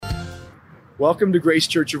Welcome to Grace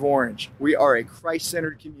Church of Orange. We are a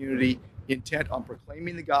Christ-centered community intent on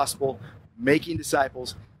proclaiming the gospel, making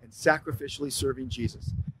disciples, and sacrificially serving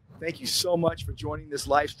Jesus. Thank you so much for joining this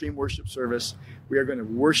live stream worship service. We are going to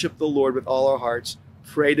worship the Lord with all our hearts,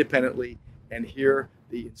 pray dependently, and hear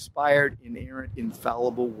the inspired, inerrant,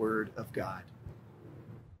 infallible Word of God.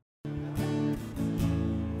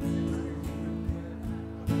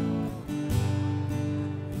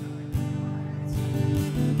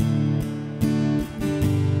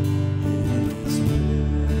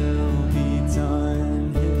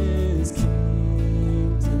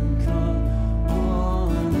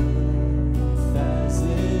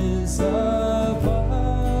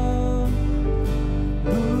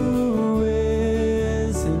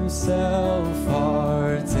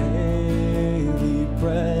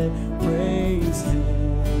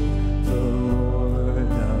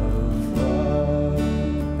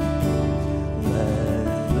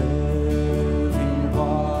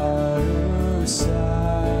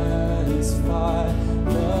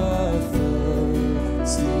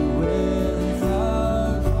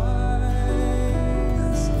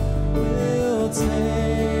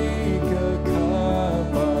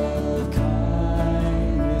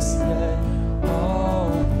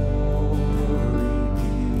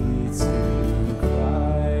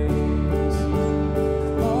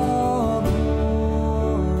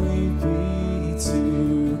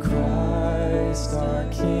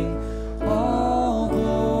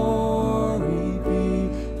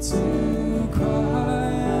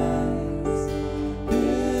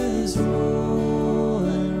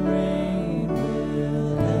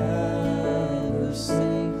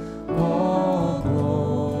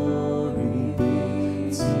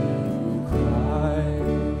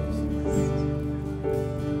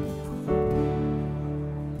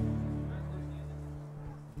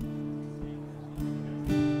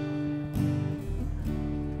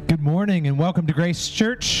 Morning and welcome to Grace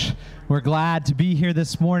Church. We're glad to be here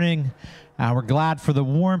this morning. We're glad for the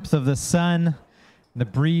warmth of the sun, the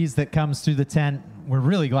breeze that comes through the tent. We're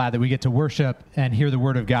really glad that we get to worship and hear the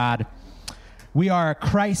Word of God. We are a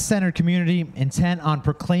Christ-centered community intent on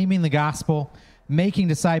proclaiming the gospel, making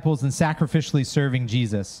disciples, and sacrificially serving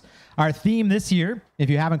Jesus. Our theme this year, if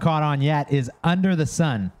you haven't caught on yet, is Under the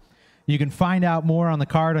Sun. You can find out more on the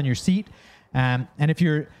card on your seat. And if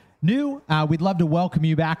you're new, we'd love to welcome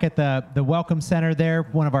you back at the Welcome Center there.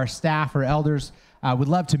 One of our staff or elders would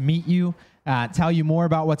love to meet you, tell you more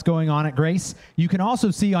about what's going on at Grace. You can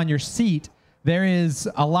also see on your seat, there is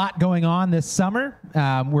a lot going on this summer.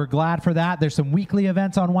 We're glad for that. There's some weekly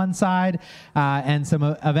events on one side and some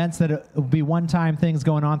events that will be one-time things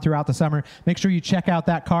going on throughout the summer. Make sure you check out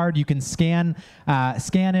that card. You can scan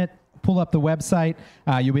it. Pull up the website.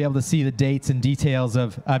 You'll be able to see the dates and details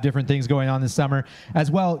of different things going on this summer. As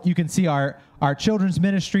well, you can see our children's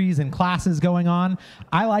ministries and classes going on.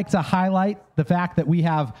 I like to highlight the fact that we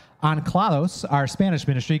have Anclados, our Spanish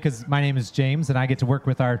ministry, because my name is James and I get to work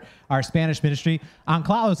with our Spanish ministry.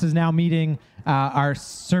 Anclados is now meeting, our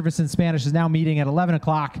service in Spanish is now meeting at 11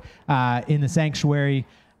 o'clock in the sanctuary.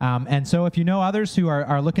 And so if you know others who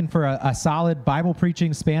are looking for a solid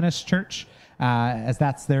Bible-preaching Spanish church, as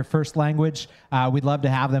that's their first language, we'd love to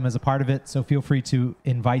have them as a part of it, so feel free to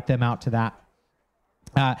invite them out to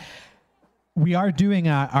that. We are doing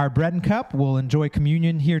our bread and cup. We'll enjoy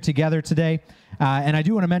communion here together today. And I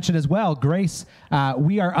do want to mention as well, Grace,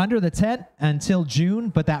 we are under the tent until June,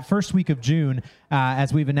 but that first week of June,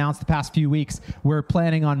 as we've announced the past few weeks, we're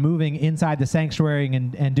planning on moving inside the sanctuary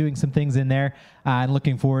and doing some things in there, and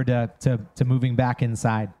looking forward to moving back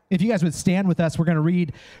inside. If you guys would stand with us, we're going to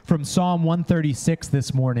read from Psalm 136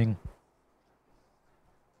 this morning.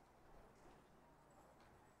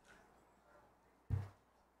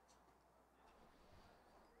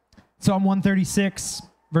 Psalm 136,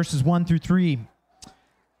 verses 1 through 3.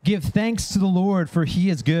 Give thanks to the Lord, for he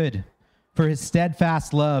is good, for his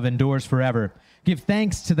steadfast love endures forever. Give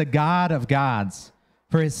thanks to the God of gods,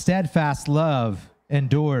 for his steadfast love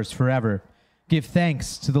endures forever. Give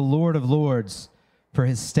thanks to the Lord of lords, for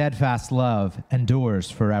his steadfast love endures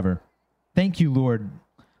forever. Thank you, Lord,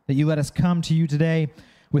 that you let us come to you today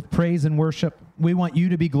with praise and worship. We want you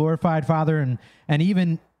to be glorified, Father, and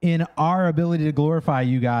even in our ability to glorify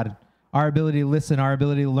you, God, our ability to listen, our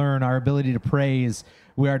ability to learn, our ability to praise,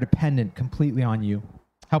 we are dependent completely on you.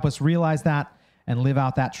 Help us realize that and live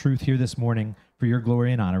out that truth here this morning for your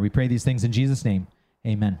glory and honor. We pray these things in Jesus' name.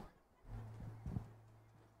 Amen.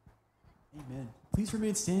 Amen. Please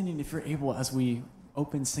remain standing if you're able as we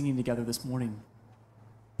open singing together this morning.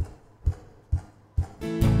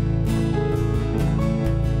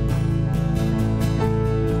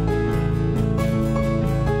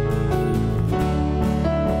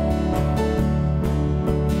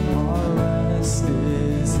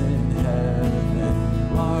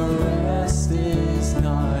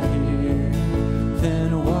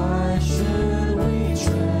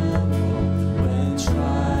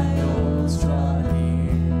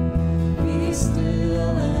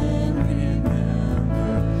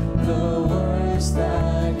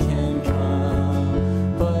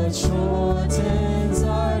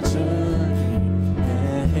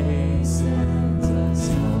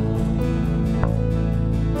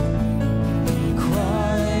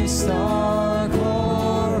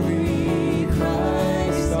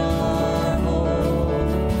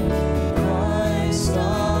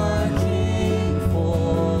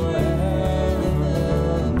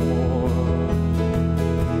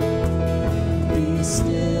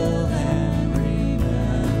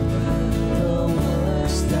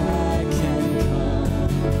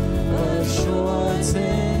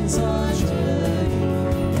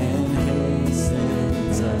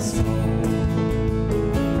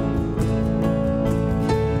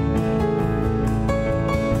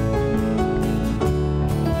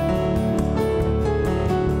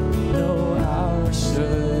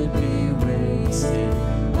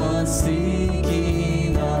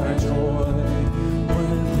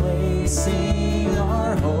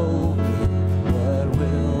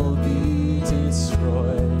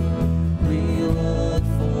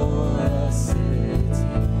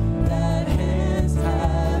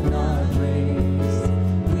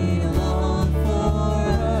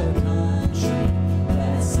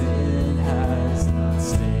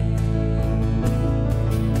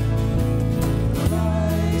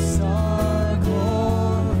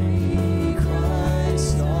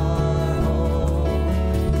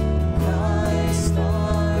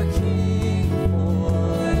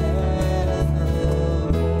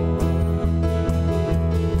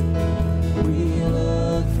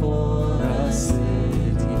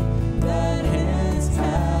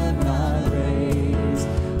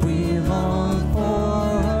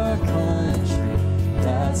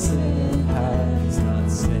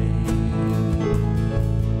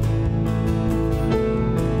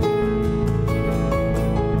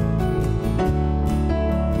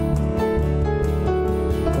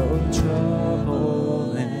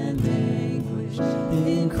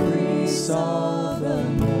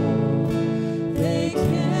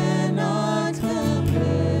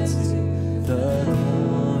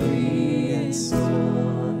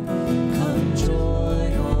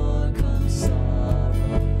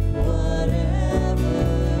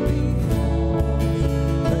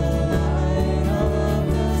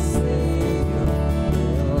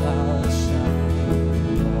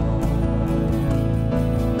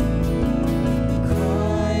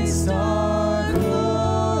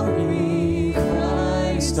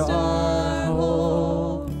 our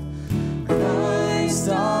hope, Christ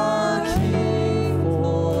our King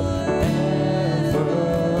forevermore.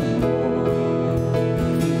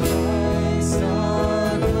 Christ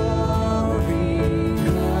our glory,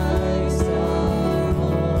 Christ our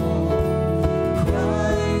hope,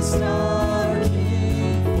 Christ our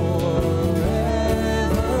King forevermore.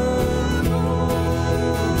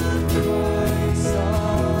 Christ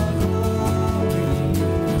our glory,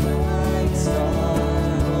 Christ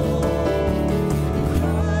our hope,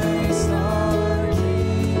 Christ our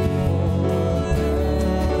King forevermore.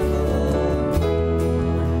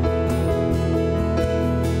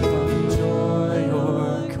 Come joy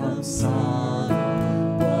or come sorrow,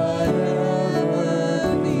 whatever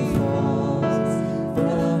befalls, the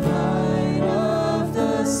light of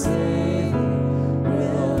the Savior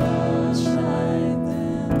will outshine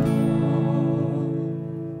them all.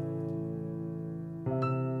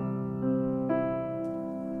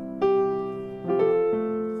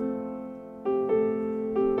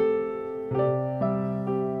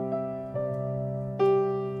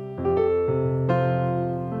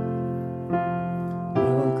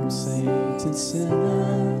 Welcome, saint and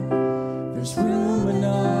sinner. There's room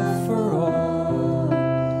enough for all.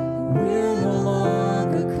 We're no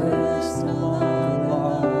longer cursed, no longer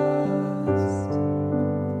lost.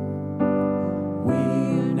 We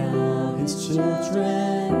are now His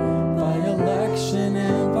children by election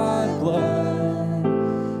and by blood.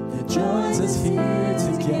 That joins us here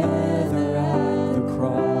together at the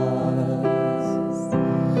cross.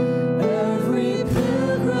 Every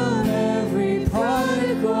pilgrim, every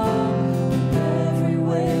prodigal, every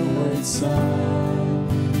wayward son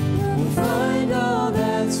will find all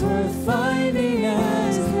that's worth finding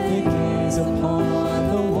as they gaze upon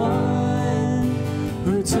the one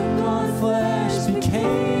who took on flesh,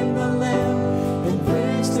 became the Lamb, and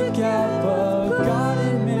bridged the gap of God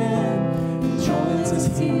and man, and joins us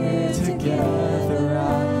here together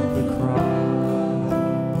at the cross.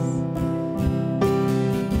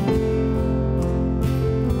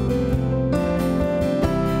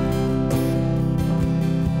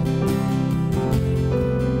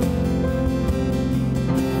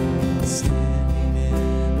 Standing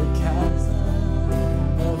in the chasm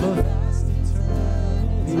of a vast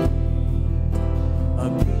eternity, a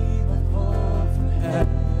beam of hope from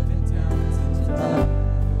heaven down to dust.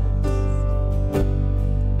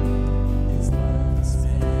 His love has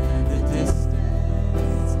spanned the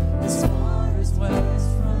distance as far as west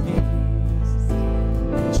from east,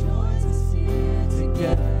 and joins us here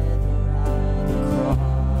together at the cross.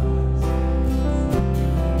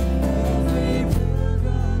 Every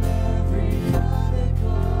pilgrim, every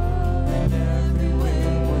prodigal, and every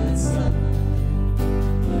wayward son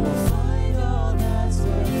will find all that's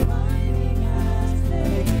worth finding as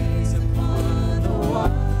they gaze upon the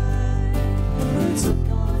one who took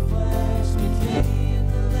on flesh, became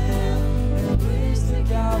the Lamb, and bridged the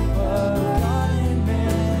gap of God and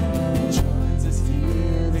man, and joins us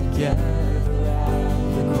here together at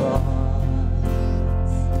the cross.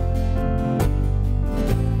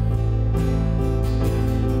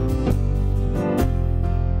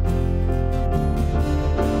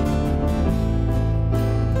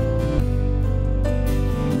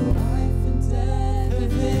 Life and death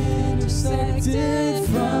have intersected,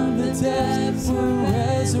 from the dead we're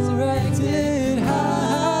resurrected.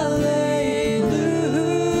 Hallelujah.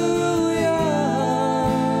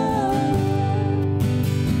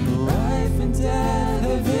 Life and death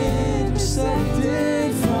have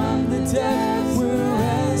intersected, from the dead we're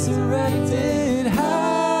resurrected.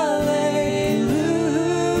 Hallelujah.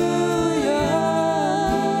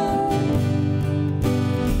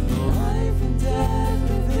 Life and death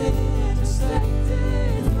have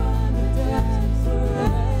intersected, from the dead we're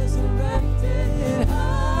resurrected.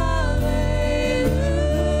 Hallelujah.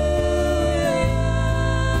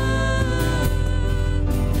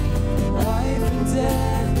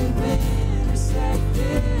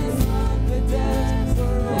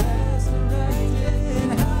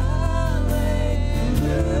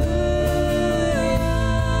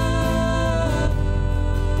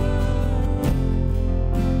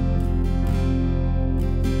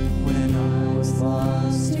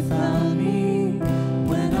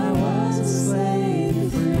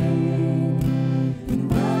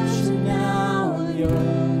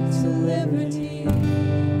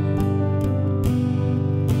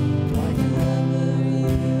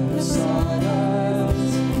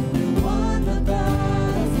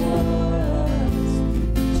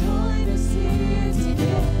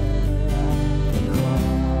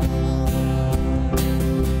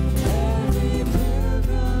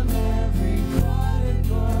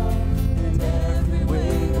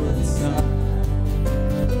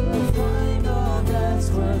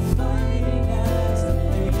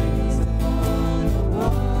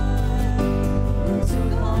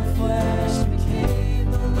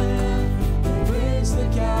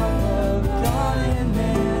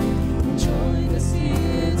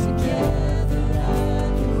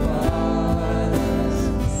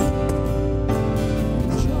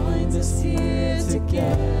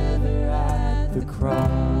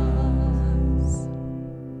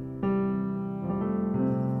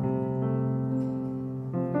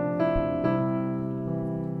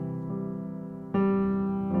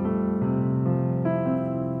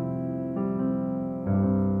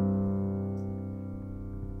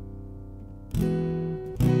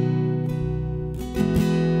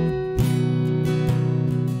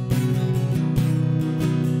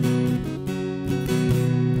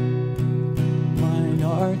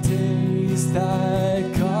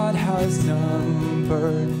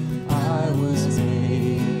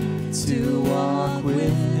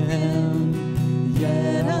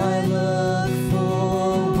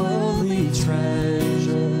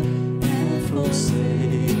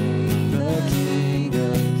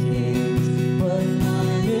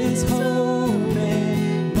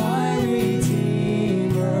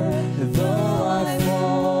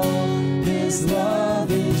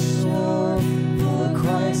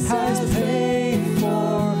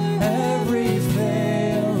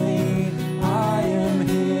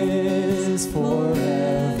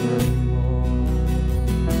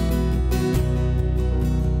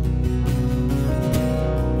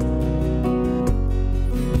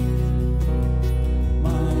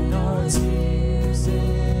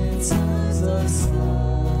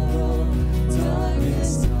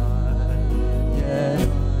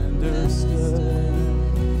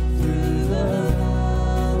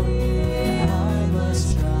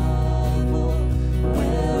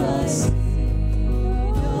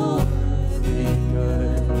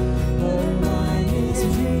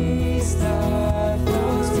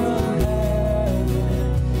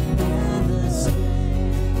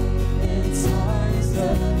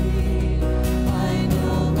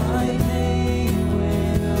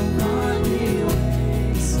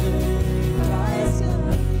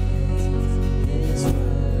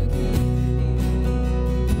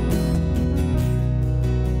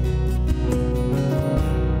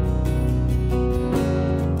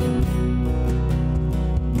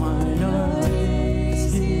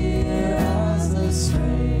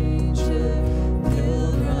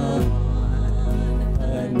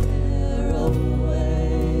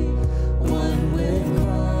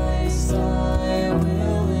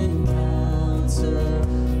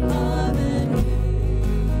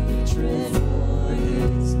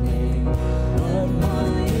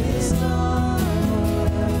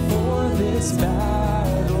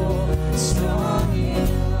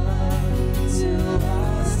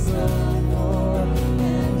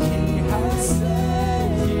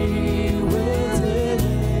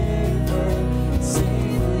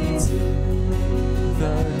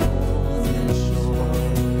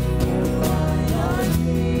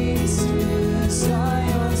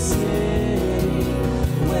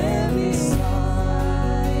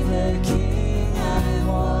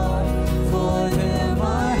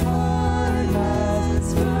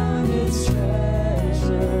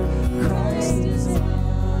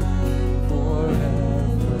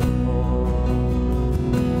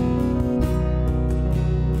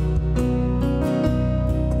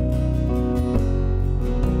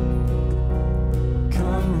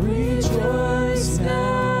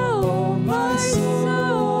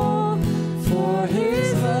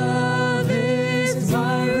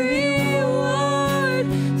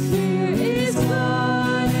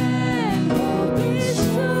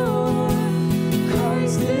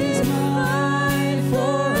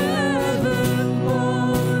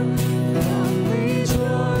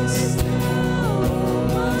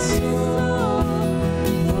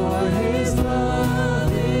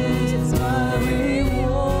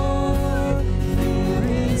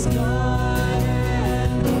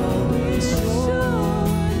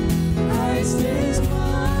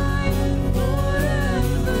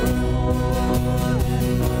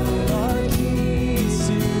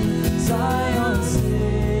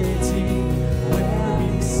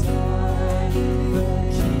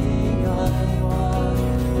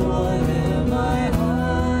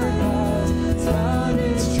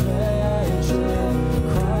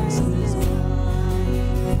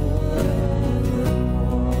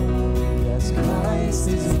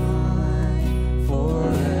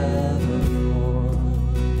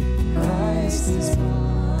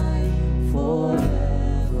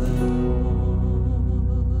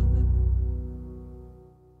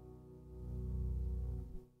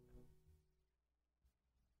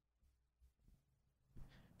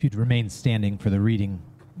 If you'd remain standing for the reading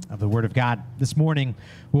of the Word of God. This morning,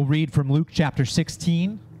 we'll read from Luke chapter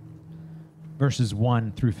 16, verses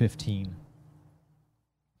 1 through 15.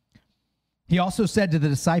 He also said to the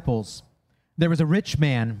disciples, "There was a rich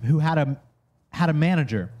man who had a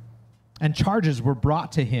manager, and charges were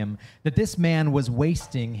brought to him that this man was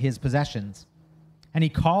wasting his possessions. And he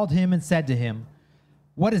called him and said to him,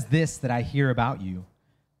 'What is this that I hear about you?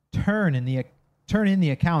 Turn in the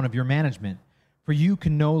account of your management, for you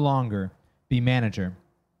can no longer be manager.'"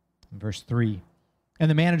 Verse 3, "And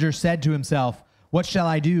the manager said to himself, 'What shall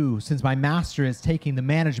I do, since my master is taking the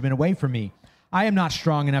management away from me? I am not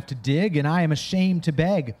strong enough to dig, and I am ashamed to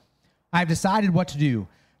beg. I have decided what to do,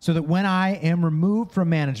 so that when I am removed from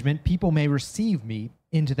management, people may receive me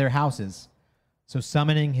into their houses.' So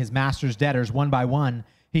summoning his master's debtors one by one,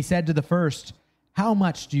 he said to the first, 'How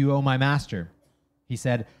much do you owe my master?' He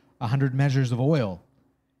said, 100 measures of oil.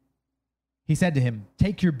 He said to him,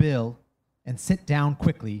 'Take your bill and sit down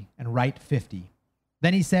quickly and write 50.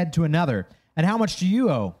 Then he said to another, 'And how much do you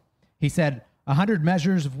owe?' He said, 100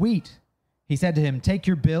 measures of wheat. He said to him, 'Take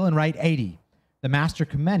your bill and write 80. The master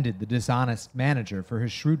commended the dishonest manager for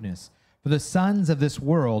his shrewdness. For the sons of this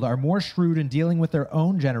world are more shrewd in dealing with their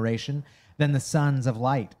own generation than the sons of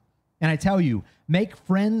light. And I tell you, make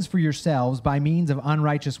friends for yourselves by means of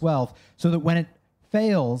unrighteous wealth, so that when it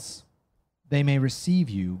fails, they may receive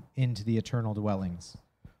you into the eternal dwellings.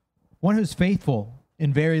 One who is faithful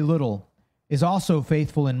in very little is also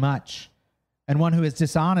faithful in much, and one who is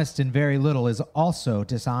dishonest in very little is also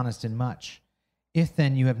dishonest in much. If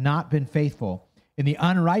then you have not been faithful in the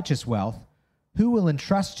unrighteous wealth, who will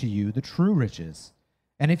entrust to you the true riches?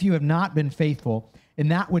 And if you have not been faithful in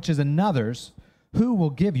that which is another's, who will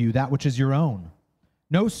give you that which is your own?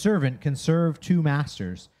 No servant can serve two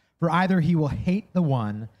masters, for either he will hate the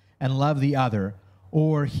one and love the other,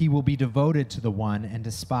 or he will be devoted to the one and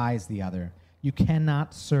despise the other. You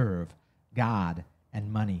cannot serve God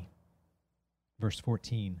and money." Verse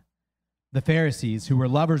 14, "The Pharisees, who were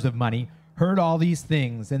lovers of money, heard all these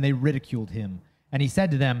things, and they ridiculed him. And he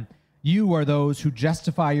said to them, 'You are those who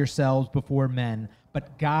justify yourselves before men,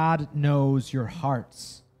 but God knows your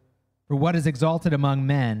hearts. For what is exalted among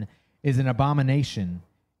men is an abomination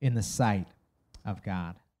in the sight of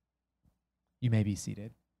God.'" You may be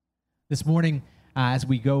seated. This morning, as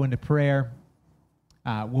we go into prayer,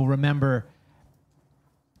 we'll remember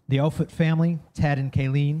the Offutt family, Ted and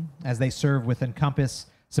Kayleen, as they serve with Encompass,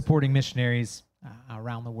 supporting missionaries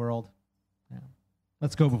around the world.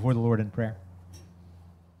 Let's go before the Lord in prayer.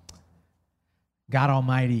 God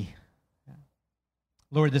Almighty,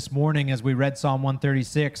 Lord, this morning as we read Psalm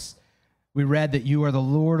 136, we read that you are the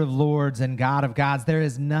Lord of lords and God of gods. There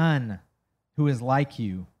is none who is like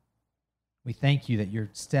you. We thank you that your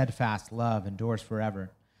steadfast love endures forever.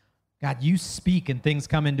 God, you speak and things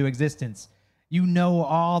come into existence. You know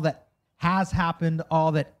all that has happened,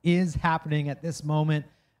 all that is happening at this moment,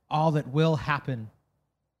 all that will happen.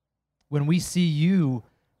 When we see you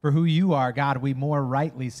for who you are, God, we more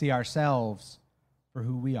rightly see ourselves for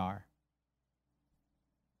who we are.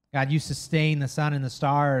 God, you sustain the sun and the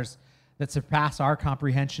stars that surpass our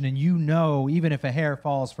comprehension, and you know even if a hair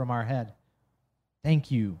falls from our head. Thank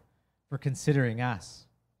you for considering us.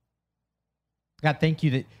 God, thank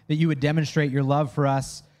you that you would demonstrate your love for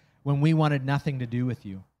us when we wanted nothing to do with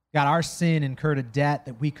you. God, our sin incurred a debt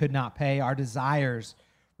that we could not pay. Our desires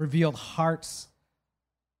revealed hearts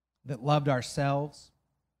that loved ourselves.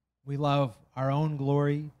 We love our own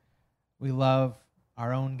glory. We love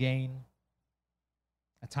our own gain.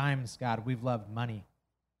 At times, God, we've loved money.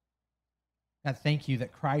 God, thank you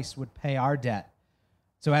that Christ would pay our debt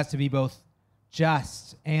so as to be both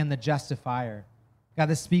just and the justifier. God,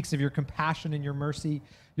 this speaks of your compassion and your mercy,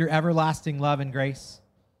 your everlasting love and grace.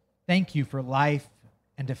 Thank you for life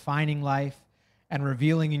and defining life and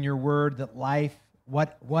revealing in your word that life,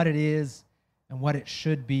 what it is and what it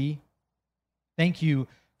should be. Thank you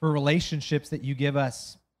for relationships that you give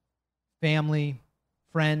us, family,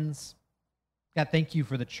 friends. God, thank you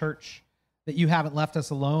for the church, that you haven't left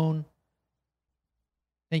us alone.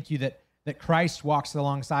 Thank you that Christ walks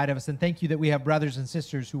alongside of us, and thank you that we have brothers and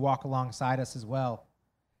sisters who walk alongside us as well.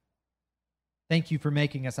 Thank you for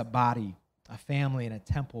making us a body, a family, and a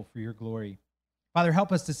temple for your glory. Father,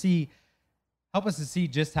 help us to see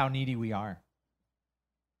just how needy we are,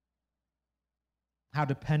 how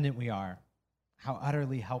dependent we are, how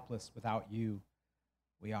utterly helpless without you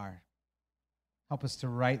we are. Help us to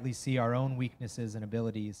rightly see our own weaknesses and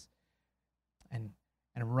abilities and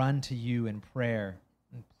run to you in prayer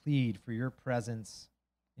and plead for your presence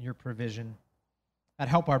and your provision. God,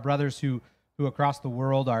 help our brothers who across the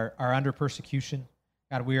world are under persecution.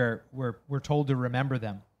 God, we're told to remember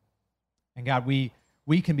them. And God, we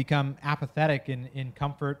can become apathetic in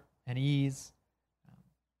comfort and ease.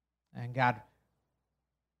 And God,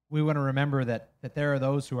 we want to remember that there are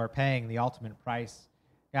those who are paying the ultimate price.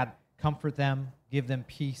 God, comfort them, give them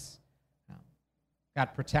peace.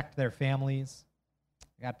 God, protect their families.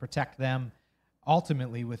 God, protect them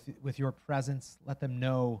ultimately with your presence. Let them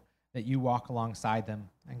know that you walk alongside them.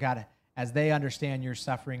 And God, as they understand your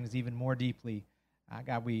sufferings even more deeply,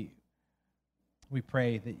 God, we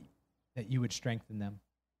pray that you would strengthen them.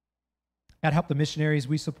 God, help the missionaries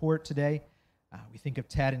we support today. We think of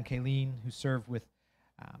Ted and Kayleen, who serve with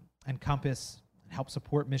Encompass and help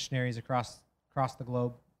support missionaries across the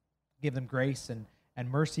globe. Give them grace and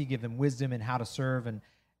mercy. Give them wisdom in how to serve and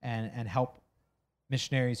help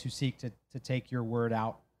missionaries who seek to take your word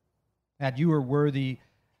out. God, you are worthy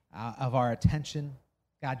of our attention.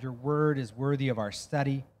 God, your word is worthy of our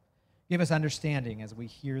study. Give us understanding as we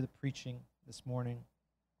hear the preaching this morning.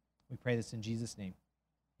 We pray this in Jesus' name.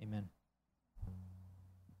 Amen.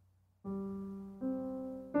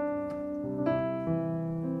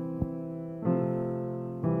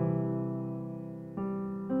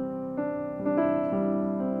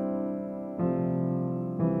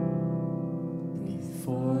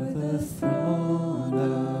 Before the throne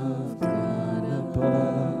of God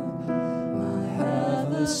above, I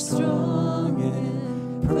have a strong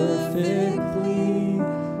and perfect plea,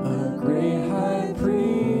 a great high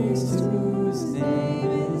priest whose name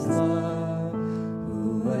is love,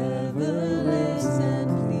 whoever lives and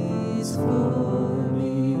pleads for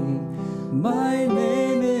me. My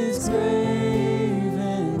name is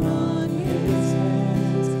graven on his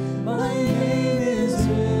hands, my name is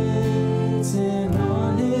written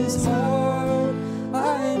on his heart.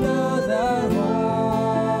 I know that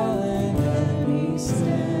while an enemy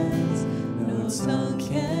stands, no tongue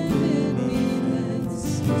can bid me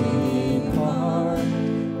let's depart.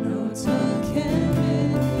 No tongue can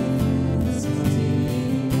bid me let's depart.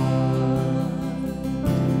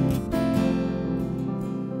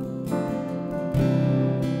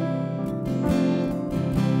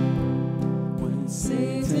 When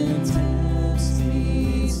Satan tempts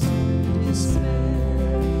me to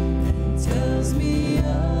despair and tells me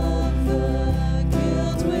of the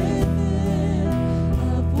guilt within,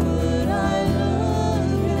 upward I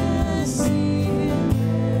look and see him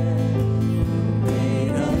there, who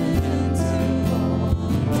made an end to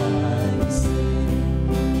all my sin.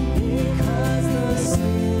 Because the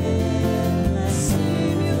sinless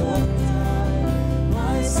Savior died,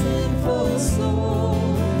 my sinful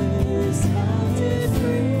soul is counted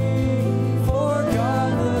free. For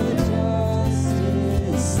God the just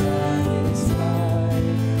is satisfied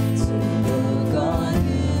to look on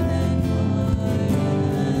him and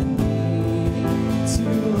pardon me. To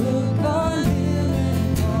look on him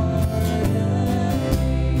and pardon me.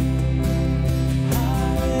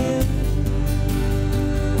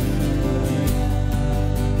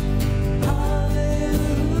 Hallelujah.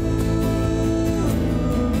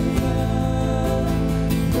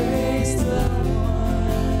 Praise the one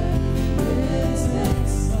risen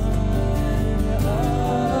Son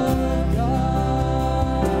of God.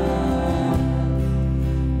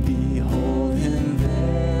 Behold him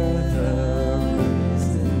there, the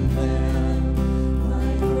risen Lamb, my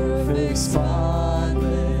perfect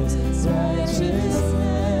spotless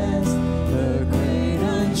righteousness, the great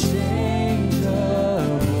unchangeable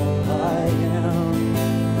I am,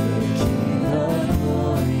 the King of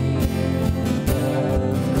glory and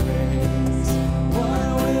of grace.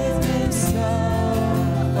 One with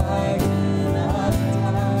himself, I cannot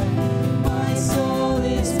die. My soul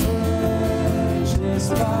is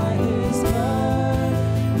purchased by his blood.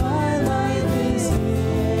 My life is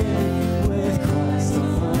hid with Christ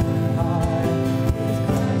on high, with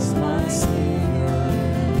Christ my Savior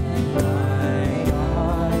and my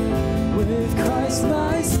God, with Christ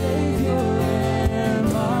my Savior and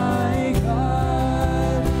my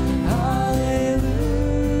God. Hallelujah,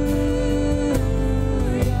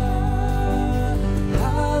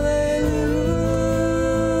 hallelujah.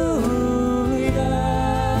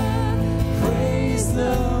 Praise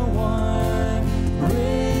the one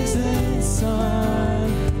risen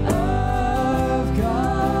Son of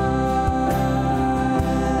God.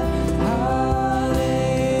 Hallelujah,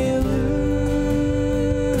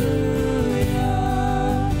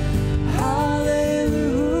 hallelujah.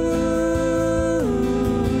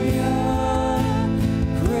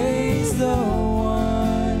 Praise the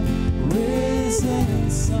one risen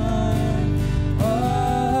Son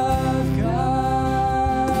of God.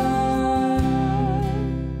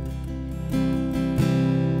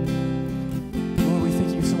 Lord, we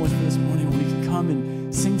thank you so much for this morning when we can come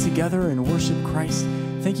and sing together and worship Christ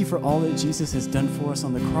Thank you for all that Jesus has done for us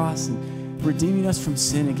on the cross and redeeming us from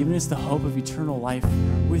sin and giving us the hope of eternal life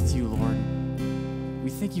with you, Lord.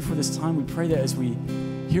 We thank you for this time. We pray that as we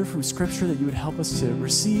hear from Scripture that you would help us to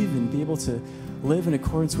receive and be able to live in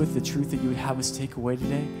accordance with the truth that you would have us take away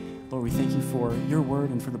today. Lord, we thank you for your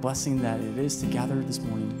word and for the blessing that it is to gather this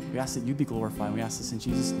morning. We ask that you be glorified. We ask this in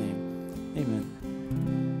Jesus' name. Amen.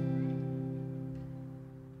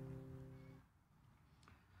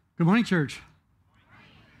 Good morning, church.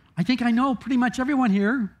 I think I know pretty much everyone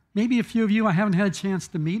here. Maybe a few of you I haven't had a chance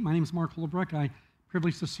to meet. My name is Mark Holbrook. I'm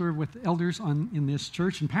privileged to serve with elders in this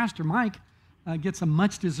church. And Pastor Mike gets a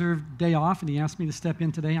much-deserved day off, and he asked me to step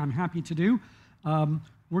in today. I'm happy to do.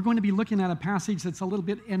 We're going to be looking at a passage that's a little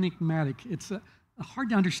bit enigmatic. It's hard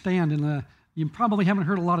to understand, and you probably haven't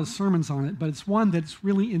heard a lot of sermons on it, but it's one that's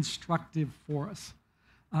really instructive for us.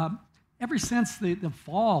 Ever since the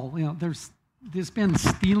fall, there's been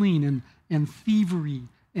stealing and thievery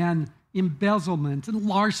and embezzlement and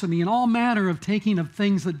larceny and all manner of taking of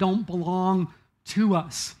things that don't belong to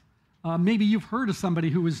us. Maybe you've heard of somebody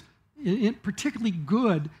who was particularly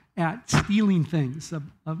good at stealing things, of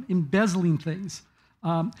embezzling things.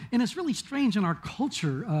 And it's really strange in our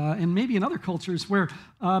culture, and maybe in other cultures, where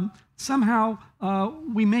somehow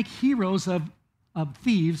we make heroes of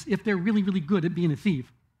thieves if they're really, really good at being a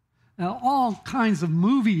thief. All kinds of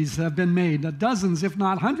movies have been made, dozens, if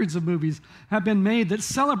not hundreds of movies have been made that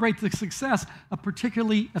celebrate the success of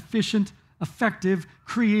particularly efficient, effective,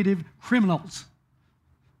 creative criminals.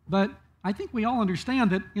 But I think we all understand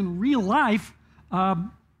that in real life,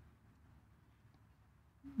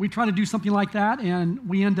 we try to do something like that, and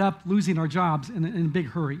we end up losing our jobs in a big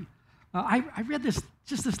hurry. I read this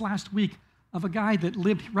just this last week of a guy that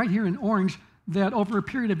lived right here in Orange that over a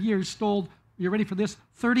period of years stole, you ready for this,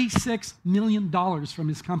 $36 million from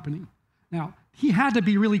his company. Now, he had to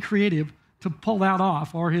be really creative to pull that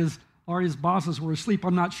off, or his bosses were asleep,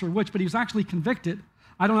 I'm not sure which, but he was actually convicted.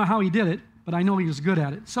 I don't know how he did it, but I know he was good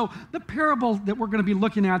at it. So the parable that we're going to be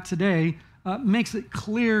looking at today makes it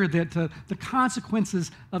clear that the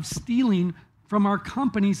consequences of stealing from our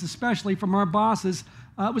companies, especially from our bosses,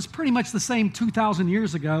 was pretty much the same 2,000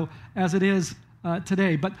 years ago as it is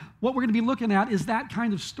today. But what we're going to be looking at is that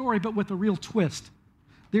kind of story, but with a real twist.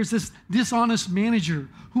 There's this dishonest manager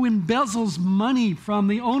who embezzles money from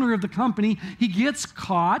the owner of the company. He gets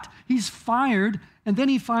caught, he's fired, and then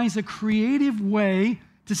he finds a creative way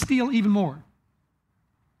to steal even more.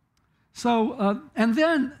 So, and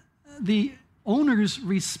then the owner's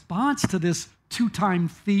response to this two-time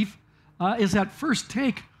thief is at first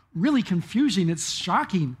take really confusing. It's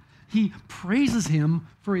shocking. He praises him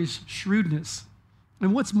for his shrewdness.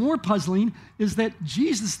 And what's more puzzling is that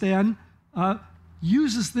Jesus then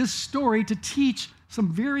uses this story to teach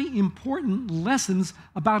some very important lessons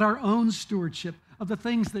about our own stewardship of the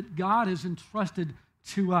things that God has entrusted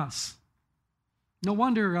to us. No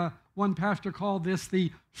wonder one pastor called this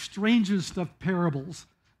the strangest of parables.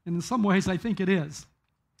 And in some ways, I think it is.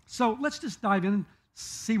 So let's just dive in and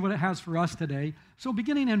see what it has for us today. So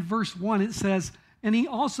beginning in verse 1, it says, "And he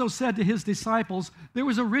also said to his disciples, there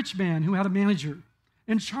was a rich man who had a manager,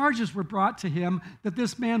 and charges were brought to him that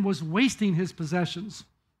this man was wasting his possessions."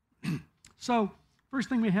 So first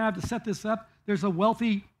thing we have to set this up, there's a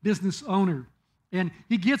wealthy business owner. And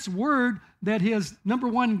he gets word that his number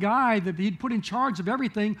one guy that he'd put in charge of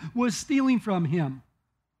everything was stealing from him.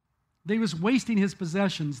 They was wasting his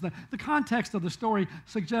possessions. The context of the story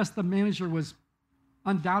suggests the manager was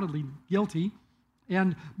undoubtedly guilty,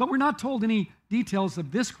 but we're not told any details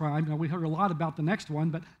of this crime. Now, we heard a lot about the next one,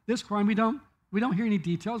 but this crime we don't hear any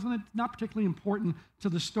details, and it's not particularly important to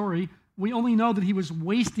the story. We only know that he was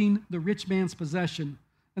wasting the rich man's possession.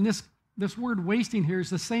 And this word wasting here is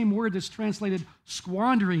the same word that's translated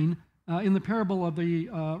squandering in the parable of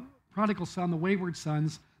the prodigal son, the wayward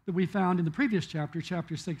sons, that we found in the previous chapter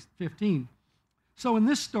 6:15. So in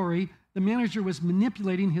this story, the manager was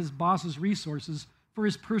manipulating his boss's resources for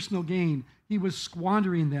his personal gain. He was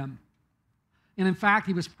squandering them. And in fact,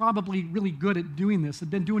 he was probably really good at doing this, had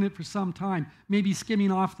been doing it for some time, maybe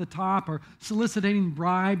skimming off the top or soliciting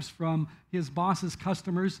bribes from his boss's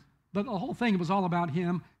customers. But the whole thing was all about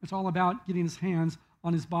him. It's all about getting his hands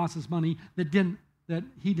on his boss's money that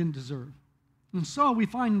he didn't deserve. And so we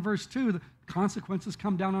find in verse 2, the consequences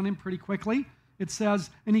come down on him pretty quickly. It says,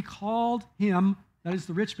 "And he called him," that is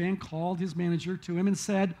the rich man, called his manager to him and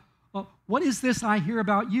said, "What is this I hear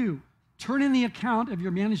about you? Turn in the account of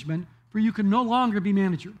your management, for you can no longer be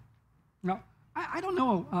manager." Now, I don't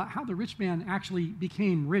know how the rich man actually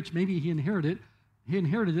became rich. Maybe he inherited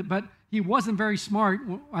it, but he wasn't very smart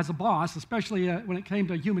as a boss, especially when it came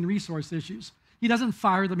to human resource issues. He doesn't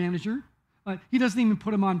fire the manager. He doesn't even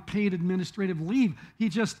put him on paid administrative leave. He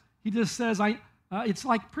just says, it's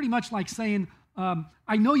like pretty much like saying,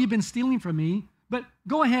 I know you've been stealing from me, but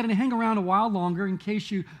go ahead and hang around a while longer in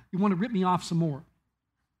case you want to rip me off some more.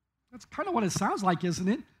 That's kind of what it sounds like, isn't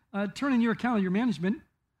it? Turn in your account of your management.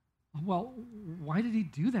 Well, why did he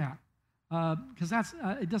do that? Because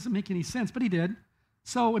it doesn't make any sense, but he did.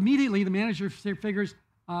 So immediately the manager figures,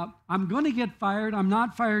 I'm going to get fired. I'm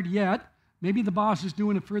not fired yet. Maybe the boss is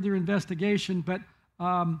doing a further investigation, but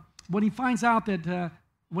when he finds out that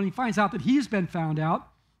he's been found out,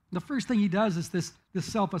 the first thing he does is this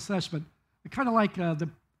self-assessment. Kind of like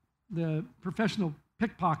the professional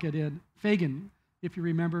pickpocket in Fagin, if you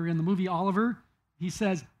remember in the movie Oliver. He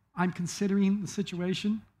says, I'm considering the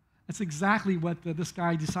situation. That's exactly what this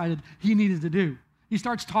guy decided he needed to do. He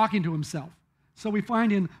starts talking to himself. So we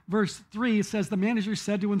find in verse 3, it says, the manager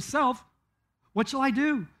said to himself, what shall I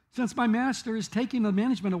do? Since my master is taking the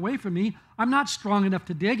management away from me, I'm not strong enough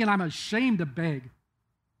to dig, and I'm ashamed to beg.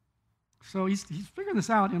 So he's figuring this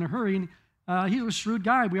out in a hurry, and he's a shrewd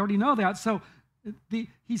guy. We already know that. So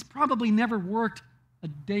he's probably never worked a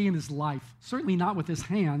day in his life, certainly not with his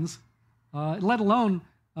hands, let alone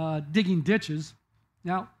digging ditches.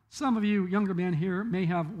 Now, some of you younger men here may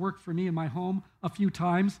have worked for me in my home a few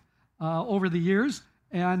times over the years,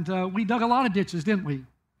 and we dug a lot of ditches, didn't we?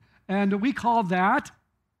 And we called that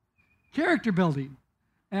character building,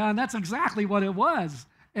 and that's exactly what it was.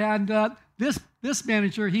 And this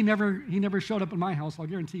manager, he never showed up in my house. I'll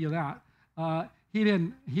guarantee you that. He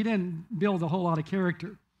didn't build a whole lot of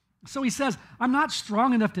character. So he says, I'm not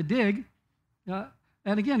strong enough to dig.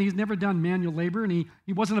 And again, he's never done manual labor, and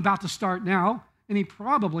he wasn't about to start now. And he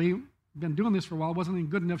probably been doing this for a while, wasn't in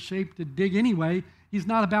good enough shape to dig anyway. He's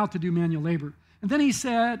not about to do manual labor. And then he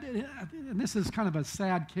said, and this is kind of a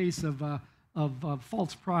sad case of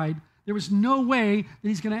false pride, there was no way that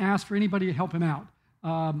he's going to ask for anybody to help him out.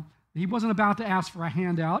 He wasn't about to ask for a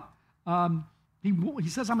handout. He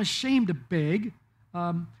says, I'm ashamed to beg.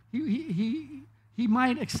 He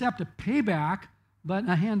might accept a payback, but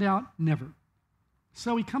a handout, never.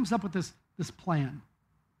 So he comes up with this plan,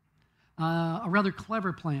 a rather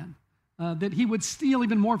clever plan, that he would steal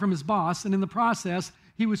even more from his boss, and in the process,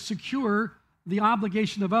 he would secure the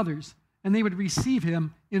obligation of others, and they would receive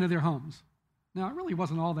him into their homes. Now, it really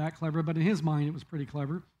wasn't all that clever, but in his mind, it was pretty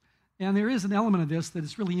clever. And there is an element of this that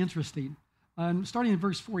is really interesting. Starting in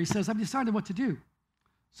verse 4, he says, I've decided what to do,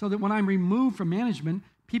 so that when I'm removed from management,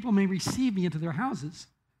 people may receive me into their houses.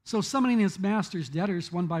 So summoning his master's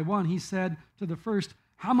debtors one by one, he said to the first,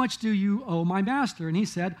 how much do you owe my master? And he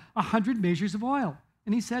said, 100 measures of oil.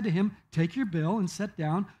 And he said to him, take your bill and set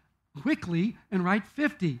down quickly and write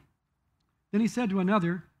 50. Then he said to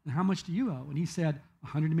another, and how much do you owe? And he said,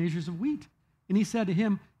 100 measures of wheat. And he said to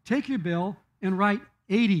him, take your bill and write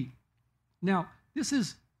 80. Now, this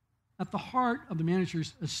is at the heart of the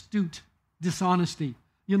manager's astute dishonesty.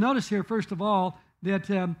 You'll notice here, first of all,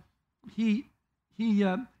 that he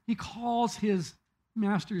calls his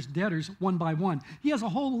master's debtors one by one. He has a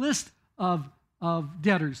whole list of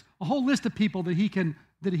debtors, a whole list of people that he can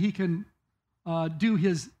do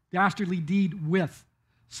his dastardly deed with.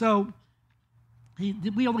 So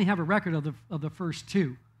we only have a record of the first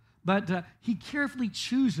two, but he carefully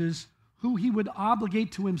chooses who he would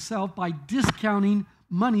obligate to himself by discounting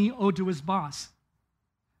money owed to his boss.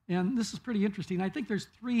 And this is pretty interesting. I think there's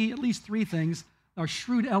at least three things, or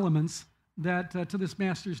shrewd elements that to this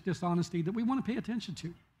master's dishonesty that we want to pay attention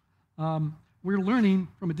to. We're learning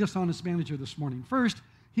from a dishonest manager this morning. First,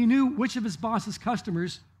 he knew which of his boss's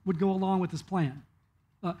customers would go along with his plan,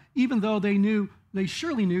 even though they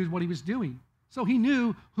surely knew what he was doing. So he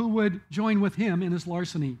knew who would join with him in his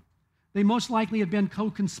larceny. They most likely had been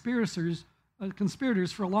conspirators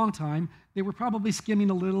for a long time. They were probably skimming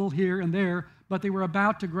a little here and there, but they were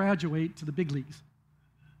about to graduate to the big leagues.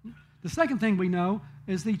 The second thing we know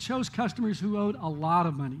is they chose customers who owed a lot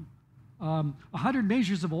of money. 100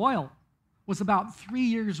 measures of oil was about 3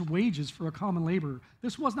 years' wages for a common laborer.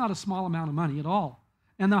 This was not a small amount of money at all.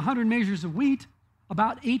 And the 100 measures of wheat,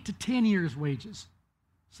 about 8 to 10 years' wages.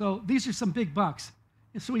 So these are some big bucks.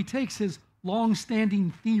 And so he takes his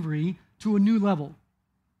long-standing thievery to a new level.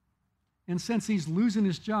 And since he's losing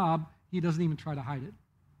his job, he doesn't even try to hide it.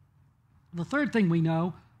 The third thing we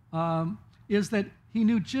know is that he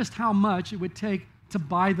knew just how much it would take to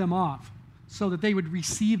buy them off so that they would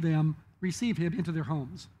receive him into their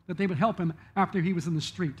homes, that they would help him after he was in the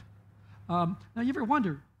street. Now, you ever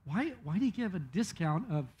wonder, why did he give a discount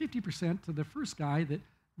of 50% to the first guy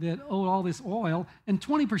that owed all this oil and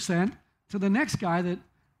 20% to the next guy that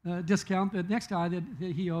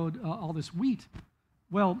he owed all this wheat?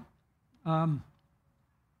 Well,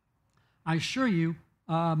 I assure you,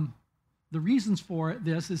 the reasons for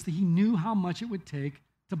this is that he knew how much it would take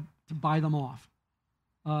to buy them off.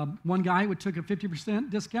 One guy took a 50%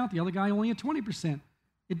 discount, the other guy only a 20%.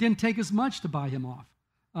 It didn't take as much to buy him off.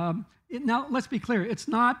 Now, let's be clear. It's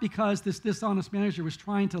not because this dishonest manager was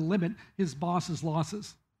trying to limit his boss's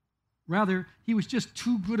losses. Rather, he was just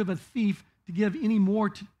too good of a thief to give any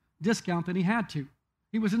more discount than he had to.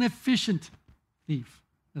 He was an efficient thief,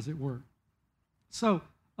 as it were. So,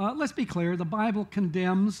 let's be clear. The Bible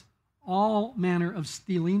condemns all manner of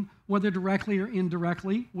stealing, whether directly or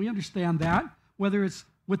indirectly. We understand that. Whether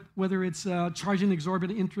it's charging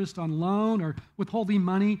exorbitant interest on loan or withholding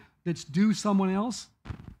money that's due someone else.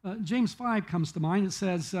 James 5 comes to mind. It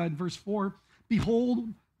says in verse 4,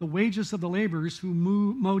 "Behold, the wages of the laborers who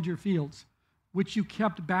mowed your fields, which you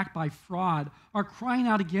kept back by fraud, are crying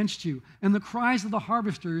out against you, and the cries of the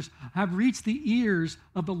harvesters have reached the ears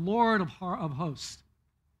of the Lord of hosts."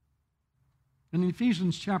 And in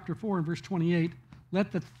Ephesians chapter 4 and verse 28,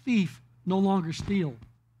 "Let the thief no longer steal,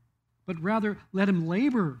 but rather let him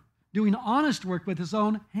labor, doing honest work with his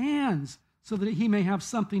own hands, so that he may have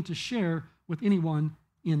something to share with anyone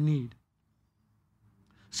in need."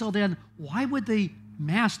 So then, why would the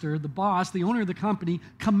master, the boss, the owner of the company,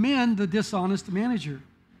 commend the dishonest manager?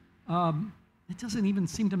 It doesn't even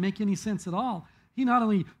seem to make any sense at all.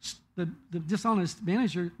 The dishonest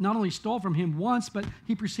manager not only stole from him once, but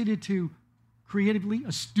he proceeded to creatively,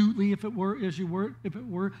 astutely, if it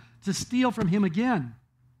were, to steal from him again.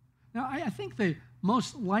 Now, I think the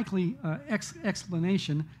most likely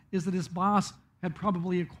explanation is that his boss had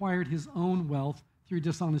probably acquired his own wealth through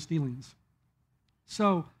dishonest dealings.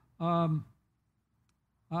 So,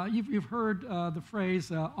 you've heard the phrase,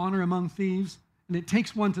 honor among thieves, and it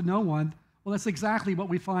takes one to know one. Well, that's exactly what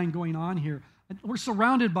we find going on here. We're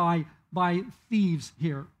surrounded by thieves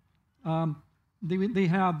here. They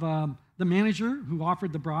have the manager who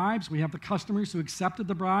offered the bribes. We have the customers who accepted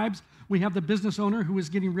the bribes. We have the business owner who was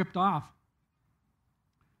getting ripped off.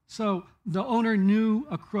 So the owner knew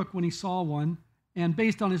a crook when he saw one, and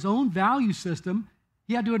based on his own value system,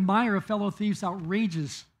 he had to admire a fellow thief's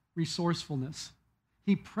outrageous resourcefulness.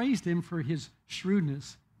 He praised him for his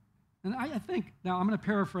shrewdness. And I think, now I'm going to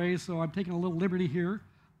paraphrase, so I'm taking a little liberty here,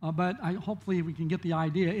 but hopefully we can get the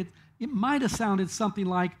idea. It might have sounded something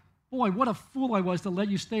like, "Boy, what a fool I was to let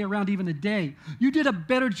you stay around even a day. You did a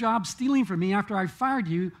better job stealing from me after I fired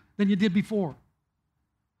you than you did before."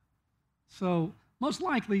 So most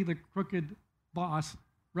likely the crooked boss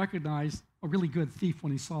recognized a really good thief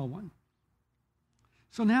when he saw one.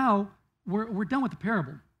 So now we're done with the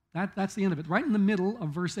parable. That's the end of it, right in the middle of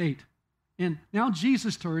verse 8. And now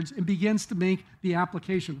Jesus turns and begins to make the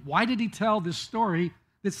application. Why did he tell this story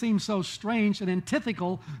that seems so strange and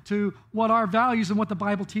antithetical to what our values and what the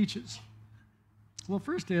Bible teaches? Well,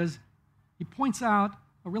 first is, he points out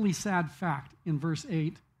a really sad fact in verse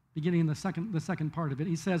 8, beginning in the second part of it.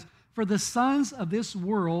 He says, "For the sons of this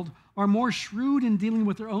world are more shrewd in dealing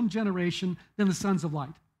with their own generation than the sons of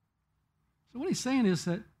light." So what he's saying is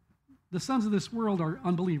that the sons of this world are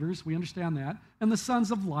unbelievers, we understand that, and the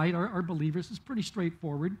sons of light are believers. It's pretty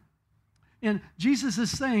straightforward. And Jesus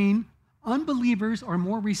is saying unbelievers are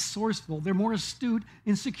more resourceful, they're more astute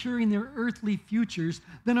in securing their earthly futures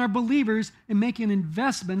than are believers in making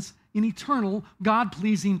investments in eternal,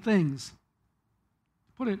 God-pleasing things.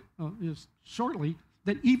 Put it just shortly,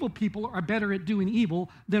 that evil people are better at doing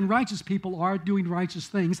evil than righteous people are doing righteous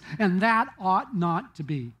things, and that ought not to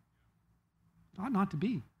be. Ought not to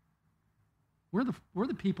be. We're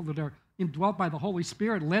the people that are indwelt by the Holy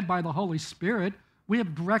Spirit, led by the Holy Spirit. We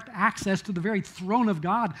have direct access to the very throne of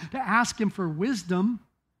God to ask him for wisdom.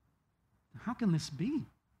 How can this be?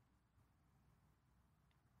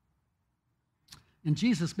 And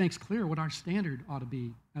Jesus makes clear what our standard ought to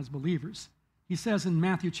be as believers. He says in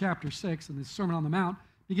Matthew chapter 6, in the Sermon on the Mount,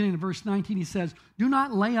 beginning in verse 19, he says, "Do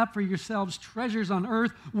not lay up for yourselves treasures on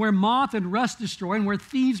earth where moth and rust destroy and where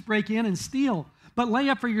thieves break in and steal. But lay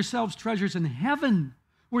up for yourselves treasures in heaven,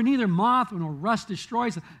 where neither moth nor rust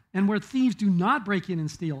destroys, and where thieves do not break in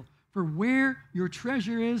and steal. For where your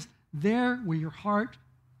treasure is, there will your heart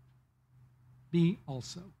be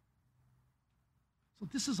also." So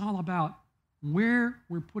this is all about where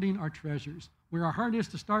we're putting our treasures, where our heart is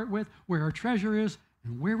to start with, where our treasure is,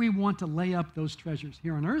 and where we want to lay up those treasures,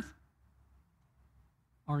 here on earth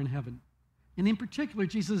or in heaven. And in particular,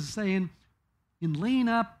 Jesus is saying, in laying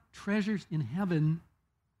up treasures in heaven,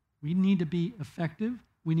 we need to be effective,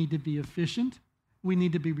 we need to be efficient, we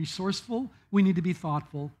need to be resourceful, we need to be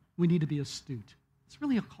thoughtful, we need to be astute. It's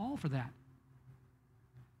really a call for that.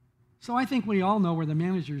 So I think we all know where the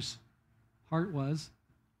manager's heart was.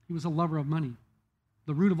 He was a lover of money.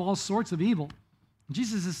 the root of all sorts of evil.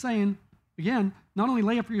 Jesus is saying, again, not only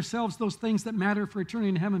lay up for yourselves those things that matter for eternity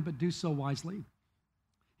in heaven, but do so wisely.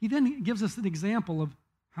 He then gives us an example of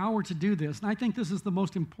how we're to do this. And I think this is the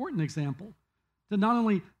most important example, to not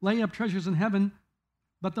only lay up treasures in heaven,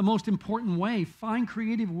 but the most important way, find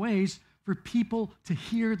creative ways for people to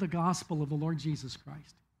hear the gospel of the Lord Jesus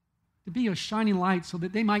Christ, to be a shining light so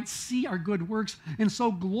that they might see our good works and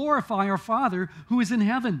so glorify our Father who is in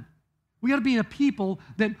heaven. We got to be a people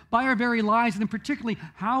that by our very lives, and particularly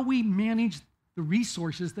how we manage the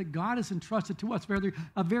resources that God has entrusted to us, whether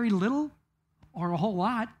a very little or a whole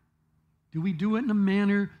lot, do we do it in a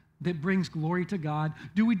manner that brings glory to God?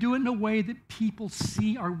 Do we do it in a way that people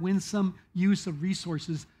see our winsome use of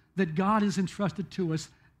resources that God has entrusted to us,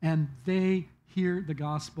 and they hear the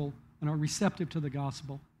gospel and are receptive to the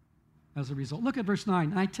gospel as a result? Look at verse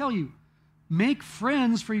 9. And I tell you, make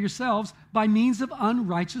friends for yourselves by means of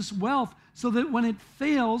unrighteous wealth, so that when it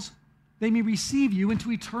fails, they may receive you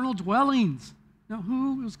into eternal dwellings. Now,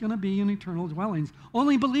 who is going to be in eternal dwellings?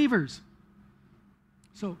 Only believers.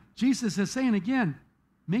 So Jesus is saying again,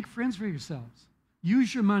 make friends for yourselves.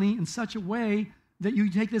 Use your money in such a way that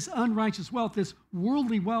you take this unrighteous wealth, this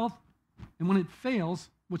worldly wealth, and when it fails,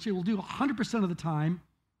 which it will do 100% of the time,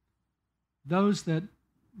 those that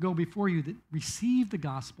go before you that receive the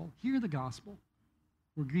gospel, hear the gospel,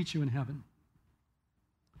 will greet you in heaven.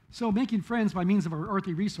 So making friends by means of our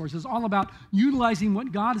earthly resources is all about utilizing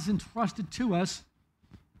what God has entrusted to us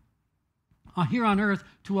here on earth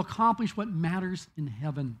to accomplish what matters in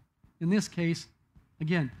heaven. In this case,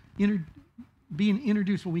 again, being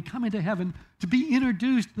introduced, when we come into heaven, to be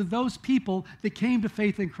introduced to those people that came to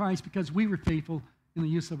faith in Christ because we were faithful in the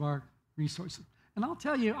use of our resources. And I'll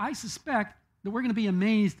tell you, I suspect that we're going to be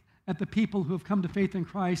amazed at the people who have come to faith in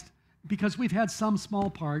Christ because we've had some small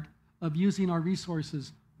part of using our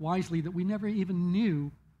resources wisely that we never even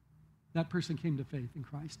knew that person came to faith in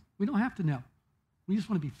Christ. We don't have to know. We just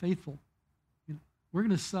want to be faithful. We're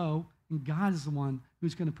going to sow, and God is the one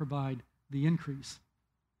who's going to provide the increase.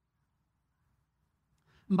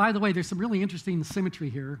 And by the way, there's some really interesting symmetry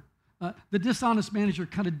here. The dishonest manager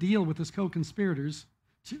cut a deal with his co-conspirators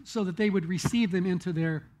so that they would receive them into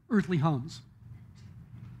their earthly homes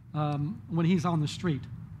when he's on the street.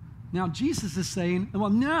 Now, Jesus is saying, well,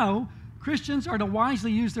 no, Christians are to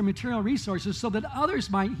wisely use their material resources so that others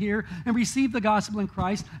might hear and receive the gospel in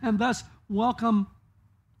Christ and thus welcome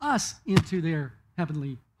us into their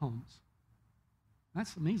heavenly homes.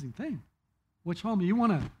 That's an amazing thing. Which home do you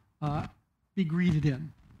want to be greeted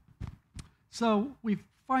in? So we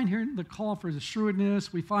find here the call for the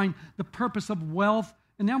shrewdness. We find the purpose of wealth.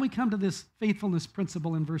 And now we come to this faithfulness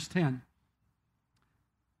principle in verse 10.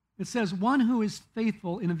 It says, one who is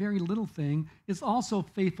faithful in a very little thing is also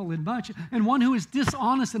faithful in much, and one who is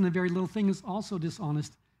dishonest in a very little thing is also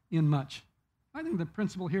dishonest in much. I think the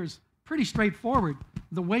principle here is pretty straightforward.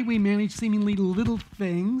 The way we manage seemingly little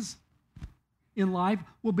things in life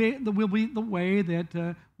will be the way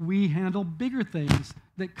that we handle bigger things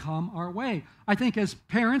that come our way. I think as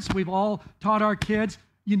parents, we've all taught our kids,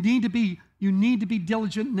 you need to be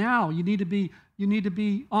diligent now. You need to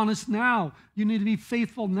be honest now. You need to be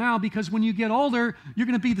faithful now, because when you get older, you're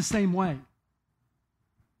going to be the same way.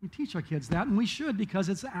 We teach our kids that, and we should, because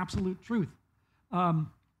it's the absolute truth. And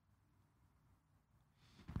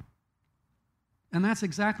that's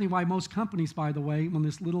exactly why most companies, by the way, when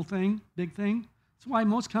this little thing, big thing, it's why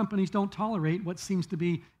most companies don't tolerate what seems to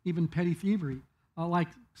be even petty thievery, like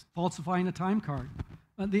falsifying a time card.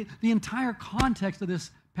 The entire context of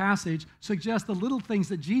this passage suggests the little things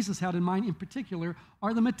that Jesus had in mind in particular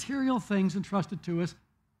are the material things entrusted to us,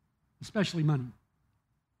 especially money.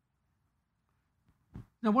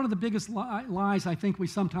 Now, one of the biggest lies I think we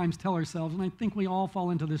sometimes tell ourselves, and I think we all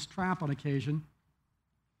fall into this trap on occasion,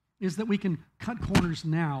 is that we can cut corners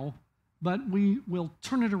now, but we will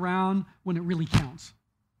turn it around when it really counts.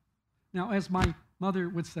 Now, as my mother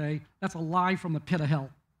would say, that's a lie from the pit of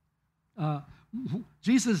hell.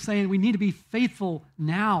 Jesus is saying we need to be faithful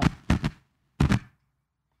now.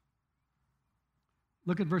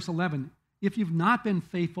 Look at verse 11. If you've not been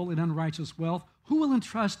faithful in unrighteous wealth, who will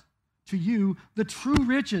entrust to you the true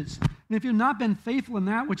riches? And if you've not been faithful in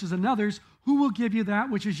that which is another's, who will give you that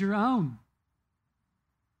which is your own?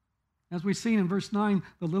 As we've seen in verse 9,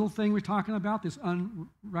 the little thing we're talking about, this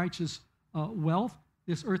unrighteous wealth,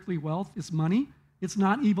 this earthly wealth, is money. It's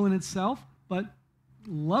not evil in itself, but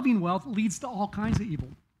loving wealth leads to all kinds of evil.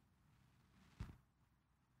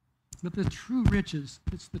 But the true riches,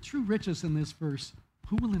 it's the true riches in this verse.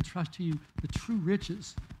 Who will entrust to you the true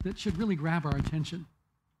riches that should really grab our attention?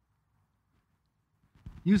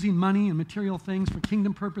 Using money and material things for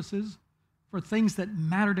kingdom purposes, for things that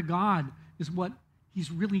matter to God is what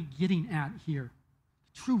he's really getting at here.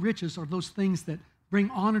 True riches are those things that bring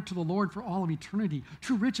honor to the Lord for all of eternity.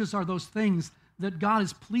 True riches are those things that God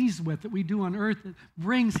is pleased with, that we do on earth, that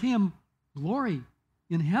brings him glory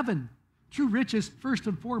in heaven. True riches, first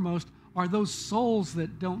and foremost, are those souls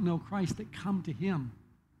that don't know Christ that come to him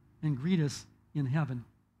and greet us in heaven.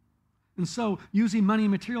 And so using money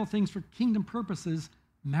and material things for kingdom purposes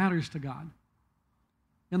matters to God.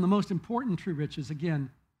 And the most important true riches, again,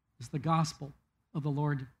 is the gospel of the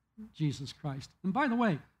Lord Jesus Christ. And by the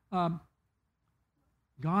way,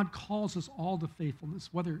 God calls us all to faithfulness,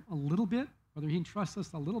 whether a little bit, whether he entrusts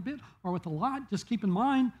us a little bit or with a lot. Just keep in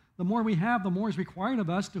mind, the more we have, the more is required of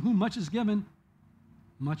us. To whom much is given,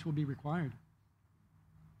 much will be required.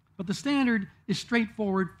 But the standard is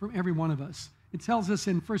straightforward for every one of us. It tells us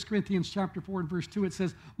in 1 Corinthians chapter 4 and verse 2, it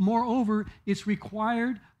says, moreover, it's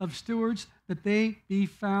required of stewards that they be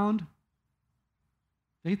found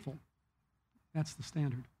faithful. That's the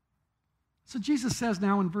standard. So Jesus says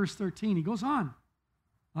now in verse 13, he goes on,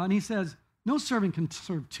 and he says, no servant can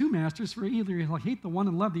serve two masters, for either he'll hate the one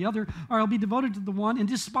and love the other, or he'll be devoted to the one and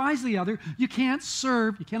despise the other. You cannot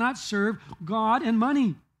serve God and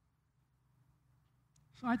money.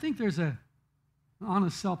 So I think there's an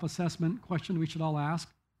honest self-assessment question we should all ask.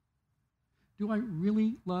 Do I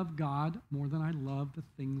really love God more than I love the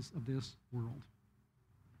things of this world?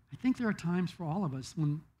 I think there are times for all of us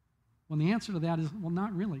when the answer to that is, well,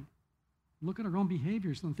 not really. Look at our own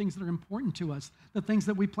behaviors and the things that are important to us, the things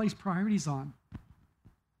that we place priorities on.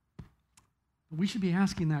 But we should be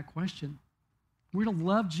asking that question. We're to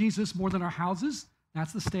love Jesus more than our houses.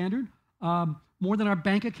 That's the standard. More than our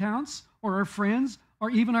bank accounts or our friends or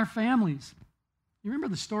even our families. You remember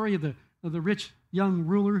the story of the rich young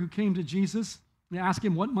ruler who came to Jesus? They asked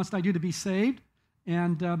him, what must I do to be saved?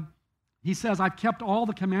 And he says, I've kept all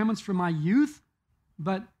the commandments from my youth.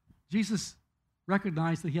 But Jesus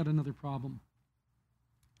recognized that he had another problem.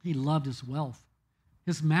 He loved his wealth.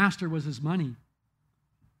 His master was his money.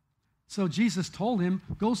 So Jesus told him,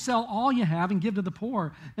 go sell all you have and give to the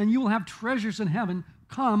poor, and you will have treasures in heaven.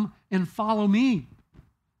 Come and follow me. And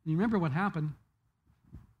you remember what happened?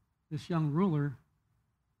 This young ruler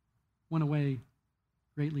went away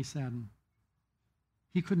greatly saddened.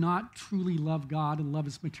 He could not truly love God and love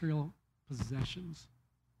his material possessions.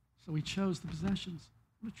 So he chose the possessions.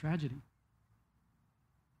 What a tragedy.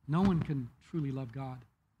 No one can truly love God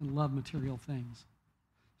and love material things.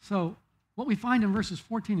 So what we find in verses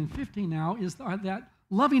 14 and 15 now is that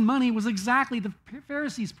loving money was exactly the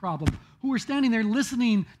Pharisees' problem, who were standing there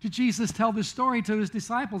listening to Jesus tell this story to his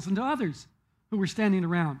disciples and to others who were standing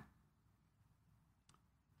around.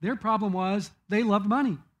 Their problem was they loved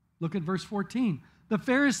money. Look at verse 14. The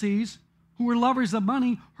Pharisees, who were lovers of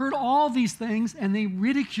money, heard all these things, and they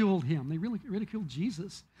ridiculed him. They really ridiculed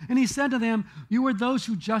Jesus. And he said to them, you are those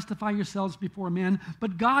who justify yourselves before men,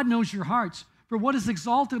 but God knows your hearts. For what is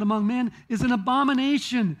exalted among men is an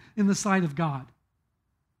abomination in the sight of God.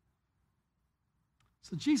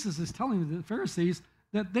 So Jesus is telling the Pharisees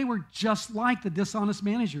that they were just like the dishonest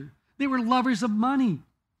manager. They were lovers of money.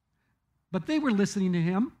 But they were listening to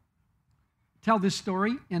him tell this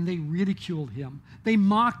story, and they ridiculed him. They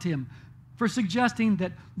mocked him for suggesting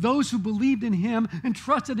that those who believed in him and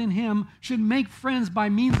trusted in him should make friends by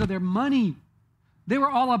means of their money. They were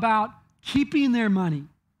all about keeping their money.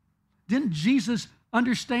 Didn't Jesus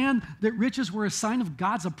understand that riches were a sign of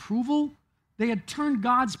God's approval? They had turned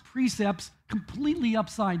God's precepts completely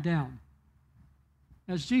upside down.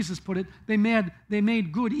 As Jesus put it, they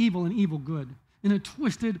made good evil and evil good. In a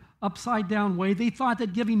twisted, upside-down way, they thought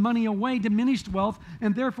that giving money away diminished wealth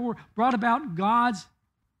and therefore brought about God's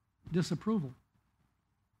disapproval.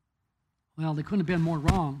 Well, they couldn't have been more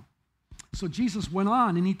wrong. So Jesus went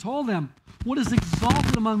on and he told them, what is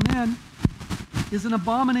exalted among men is an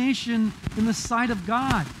abomination in the sight of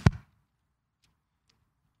God.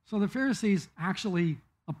 So the Pharisees actually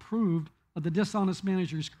approved of the dishonest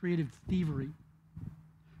manager's creative thievery.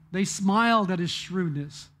 They smiled at his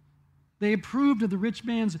shrewdness. They approved of the rich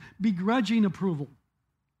man's begrudging approval,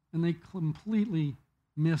 and they completely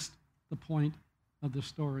missed the point of the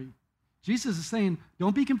story. Jesus is saying,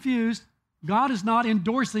 don't be confused. God is not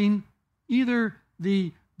endorsing either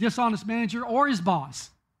the dishonest manager or his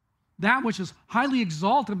boss. That which is highly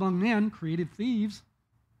exalted among men, creative thieves,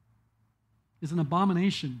 is an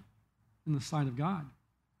abomination in the sight of God.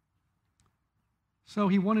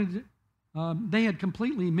 So they had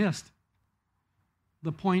completely missed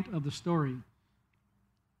the point of the story.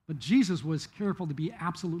 But Jesus was careful to be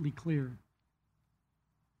absolutely clear.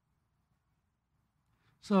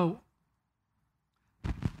 So,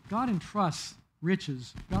 God entrusts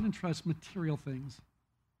riches. God entrusts material things,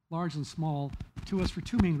 large and small, to us for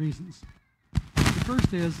two main reasons. The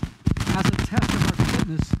first is as a test of our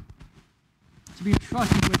fitness to be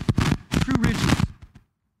entrusted with true riches.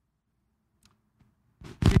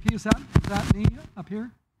 JP, is that me up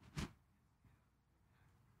here?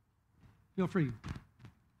 Feel free.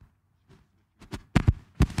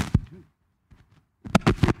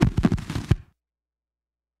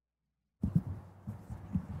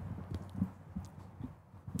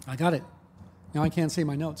 I got it. Now I can't see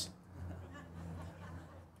my notes.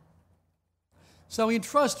 So he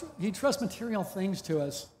entrusts material things to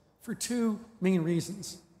us for two main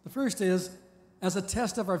reasons. The first is as a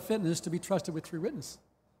test of our fitness to be trusted with true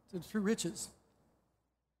riches.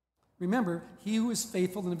 Remember, he who is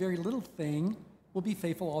faithful in a very little thing will be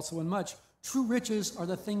faithful also in much. True riches are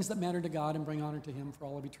the things that matter to God and bring honor to him for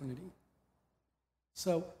all of eternity.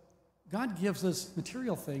 So God gives us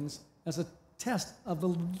material things as a test of the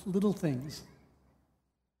little things,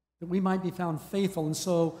 that we might be found faithful and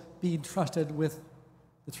so be entrusted with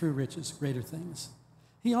the true riches, greater things.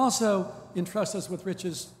 He also entrusts us with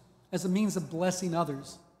riches as a means of blessing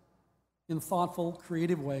others in thoughtful,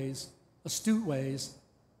 creative ways, astute ways,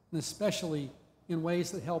 and especially in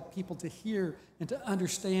ways that help people to hear and to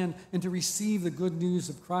understand and to receive the good news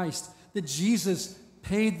of Christ, that Jesus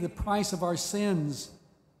paid the price of our sins.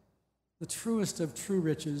 The truest of true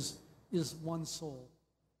riches is one soul,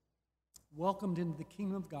 welcomed into the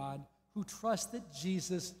kingdom of God, who trusts that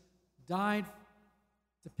Jesus died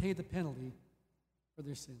to pay the penalty for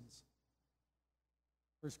their sins.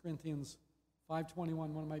 1 Corinthians 5:21,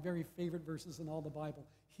 one of my very favorite verses in all the Bible.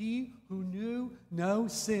 He who knew no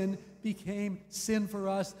sin became sin for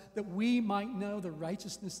us, that we might know the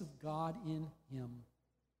righteousness of God in him.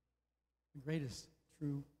 The greatest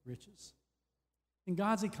true riches. In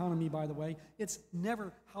God's economy, by the way, it's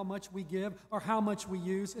never how much we give or how much we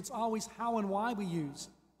use. It's always how and why we use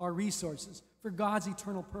our resources for God's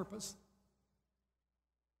eternal purpose.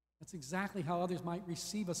 That's exactly how others might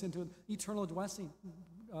receive us into eternal dwellings.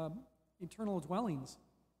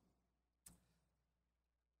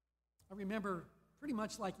 I remember pretty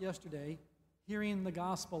much like yesterday hearing the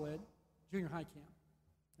gospel at junior high camp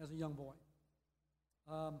as a young boy.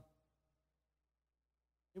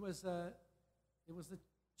 It was the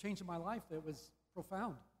change of my life that was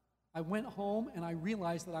profound. I went home and I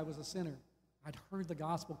realized that I was a sinner. I'd heard the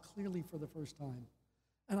gospel clearly for the first time.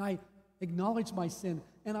 And I acknowledged my sin,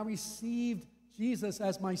 and I received Jesus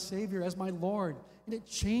as my Savior, as my Lord. And it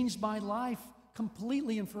changed my life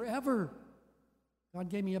completely and forever. God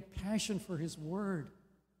gave me a passion for his word.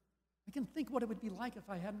 I can think what it would be like if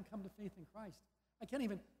I hadn't come to faith in Christ. I can't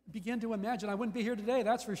even begin to imagine. I wouldn't be here today,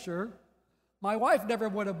 that's for sure. My wife never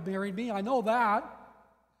would have married me, I know that.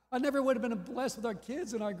 I never would have been blessed with our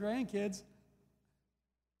kids and our grandkids.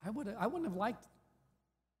 I wouldn't have liked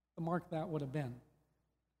the mark that would have been.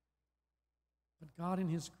 But God in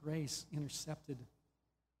his grace intercepted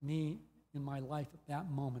me in my life at that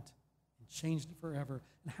moment and changed it forever.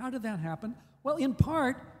 And how did that happen? Well, in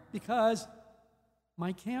part because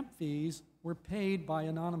my camp fees were paid by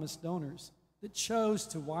anonymous donors that chose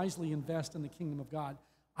to wisely invest in the kingdom of God.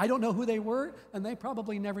 I don't know who they were, and they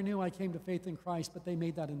probably never knew I came to faith in Christ, but they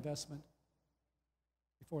made that investment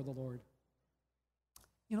before the Lord.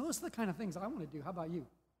 You know, those are the kind of things I want to do. How about you?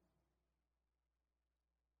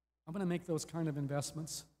 I'm going to make those kind of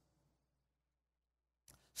investments.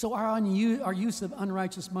 So our use of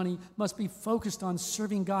unrighteous money must be focused on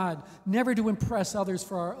serving God, never to impress others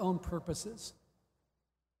for our own purposes.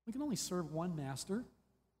 We can only serve one master.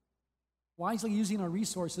 Wisely using our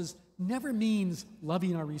resources never means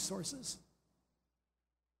loving our resources.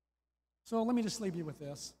 So let me just leave you with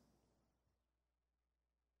this.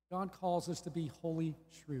 God calls us to be wholly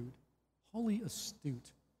shrewd, wholly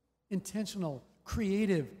astute, intentional,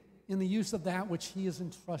 creative in the use of that which he has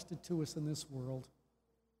entrusted to us in this world.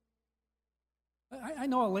 I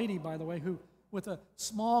know a lady, by the way, who, with a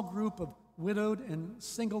small group of widowed and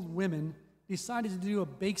single women, decided to do a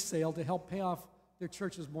bake sale to help pay off their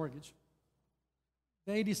church's mortgage.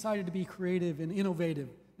 They decided to be creative and innovative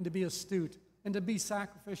and to be astute and to be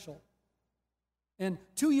sacrificial. And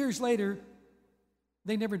 2 years later,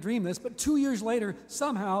 they never dreamed this, but 2 years later,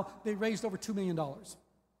 somehow they raised over $2 million.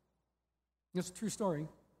 It's a true story.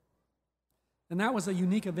 And that was a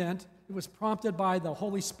unique event. It was prompted by the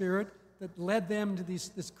Holy Spirit that led them to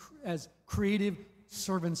this as creative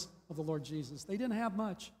servants of the Lord Jesus. They didn't have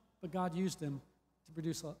much, but God used them to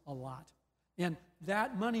produce a lot. And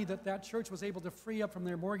that money that church was able to free up from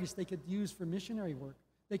their mortgage, they could use for missionary work.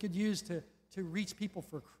 They could use to reach people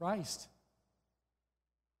for Christ.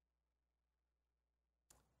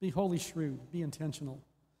 Be wholly shrewd. Be intentional.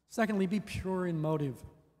 Secondly, be pure in motive.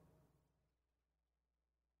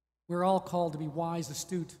 We're all called to be wise,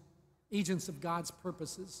 astute, agents of God's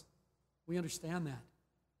purposes. We understand that.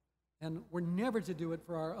 And we're never to do it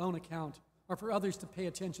for our own account or for others to pay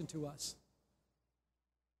attention to us.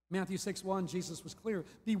 Matthew 6:1, Jesus was clear.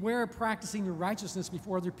 Beware of practicing your righteousness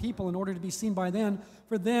before other people in order to be seen by them,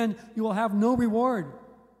 for then you will have no reward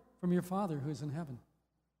from your Father who is in heaven.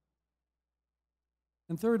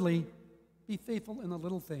 And thirdly, be faithful in the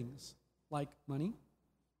little things, like money.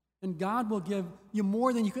 And God will give you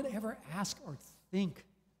more than you could ever ask or think.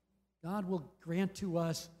 God will grant to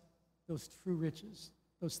us those true riches,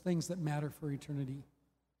 those things that matter for eternity.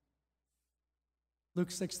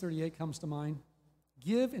 Luke 6:38 comes to mind.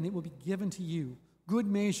 Give, and it will be given to you. Good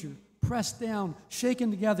measure, pressed down, shaken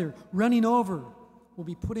together, running over, will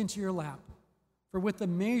be put into your lap. For with the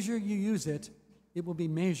measure you use it, it will be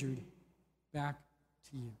measured back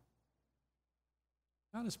to you.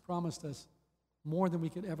 God has promised us more than we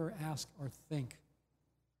could ever ask or think.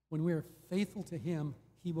 When we are faithful to Him,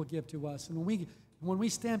 He will give to us. And when we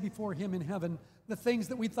stand before Him in heaven, the things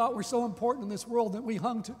that we thought were so important in this world that we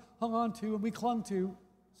hung on to and we clung to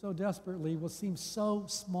so desperately will seem so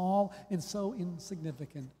small and so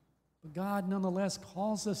insignificant. But God nonetheless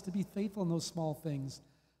calls us to be faithful in those small things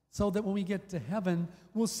so that when we get to heaven,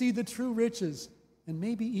 we'll see the true riches and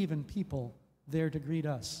maybe even people there to greet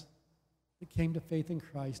us that came to faith in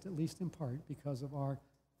Christ, at least in part because of our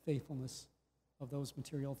faithfulness of those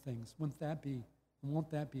material things. Wouldn't that be, and won't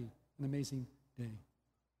that be an amazing day?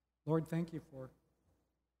 Lord, thank you for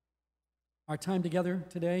our time together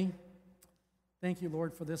today. Thank you,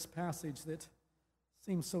 Lord, for this passage that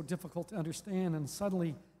seems so difficult to understand, and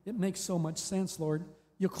suddenly it makes so much sense, Lord.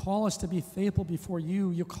 You call us to be faithful before you.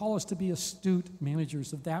 You call us to be astute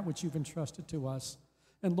managers of that which you've entrusted to us.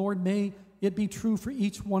 And Lord, may it be true for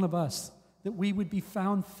each one of us that we would be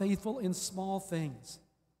found faithful in small things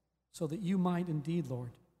so that you might indeed, Lord,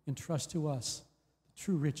 entrust to us the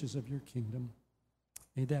true riches of your kingdom.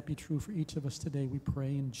 May that be true for each of us today, we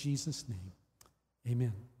pray in Jesus' name.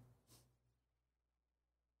 Amen.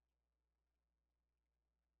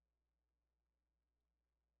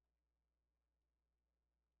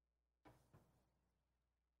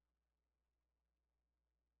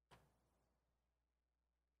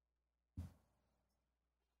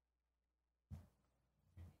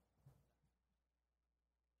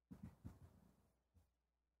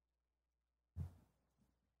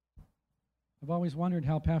 I've always wondered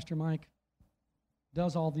how Pastor Mike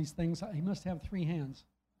does all these things. He must have 3 hands.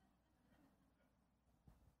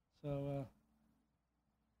 So,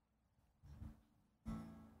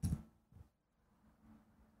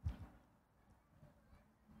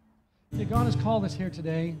 God has called us here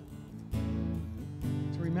today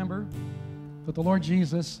to remember that the Lord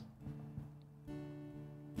Jesus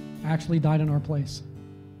actually died in our place,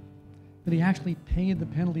 that He actually paid the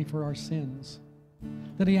penalty for our sins,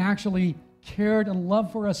 that He actually cared and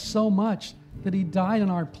loved for us so much that He died in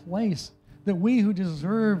our place, that we who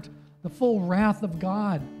deserved the full wrath of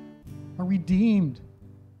God are redeemed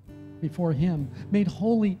before Him, made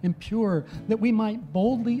holy and pure, that we might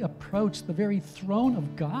boldly approach the very throne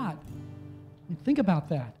of God. I mean, think about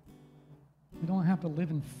that. We don't have to live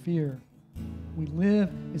in fear. We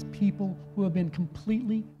live as people who have been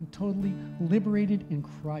completely and totally liberated in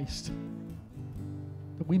Christ,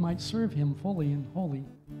 that we might serve Him fully and wholly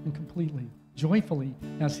and completely, joyfully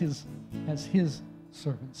as His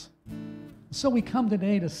servants. So we come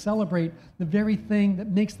today to celebrate the very thing that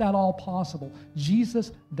makes that all possible.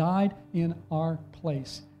 Jesus died in our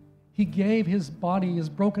place. He gave His body, His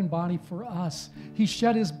broken body, for us. He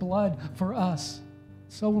shed His blood for us.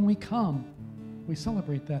 So when we come, we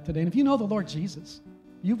celebrate that today. And if you know the Lord Jesus,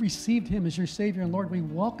 you've received Him as your Savior and Lord, we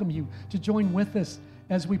welcome you to join with us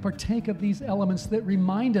as we partake of these elements that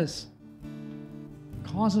remind us,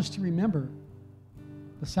 cause us to remember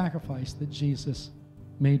the sacrifice that Jesus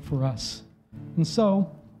made for us. And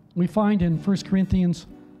so we find in 1 Corinthians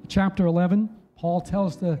chapter 11, Paul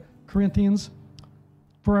tells the Corinthians,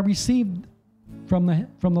 "For I received from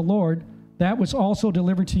the Lord that which also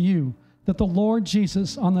delivered to you, that the Lord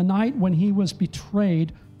Jesus, on the night when He was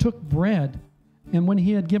betrayed, took bread, and when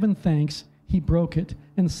He had given thanks, He broke it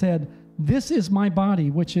and said, 'This is my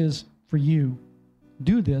body, which is for you.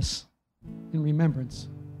 Do this in remembrance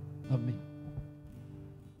of me.'"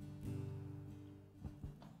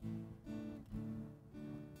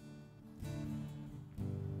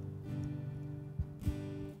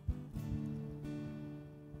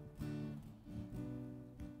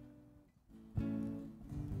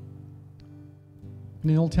 In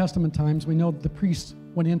the Old Testament times, we know that the priests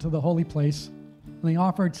went into the holy place And they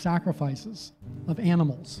offered sacrifices of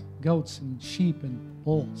animals, goats and sheep and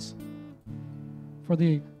bulls, for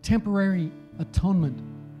the temporary atonement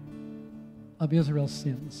of Israel's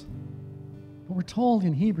sins. But we're told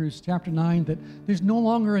in Hebrews chapter 9 that there's no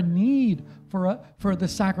longer a need for the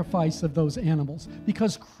sacrifice of those animals,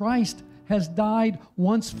 because Christ has died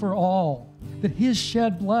once for all, that his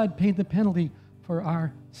shed blood paid the penalty for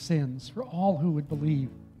our sins, for all who would believe,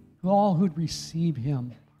 for all who would receive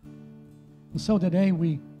him. And so today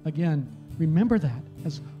we, again, remember that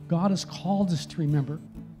as God has called us to remember.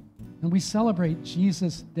 And we celebrate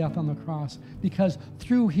Jesus' death on the cross, because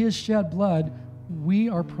through his shed blood, we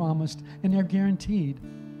are promised and are guaranteed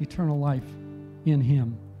eternal life in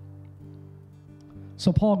him.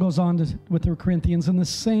 So Paul goes on with the Corinthians in the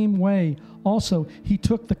same way. Also, he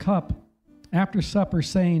took the cup after supper,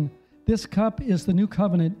 saying, "This cup is the new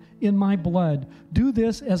covenant in my blood. Do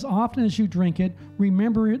this as often as you drink it,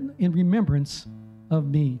 remember it in remembrance of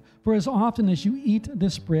me. For as often as you eat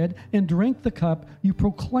this bread and drink the cup, you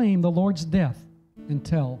proclaim the Lord's death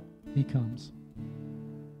until he comes."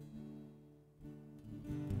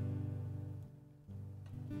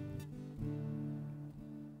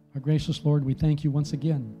 Our gracious Lord, we thank you once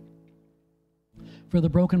again for the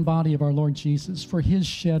broken body of our Lord Jesus, for his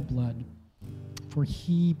shed blood, for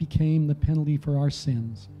he became the penalty for our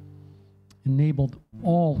sins, enabled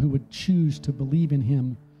all who would choose to believe in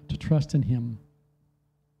him, to trust in him,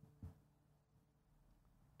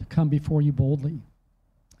 to come before you boldly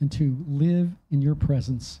and to live in your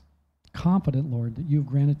presence, confident, Lord, that you have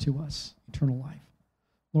granted to us eternal life.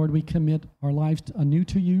 Lord, we commit our lives anew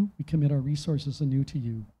to you. We commit our resources anew to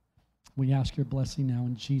you. We ask your blessing now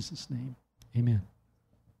in Jesus' name. Amen.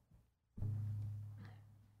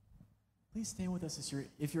 Please stand with us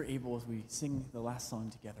if you're able as we sing the last song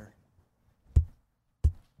together.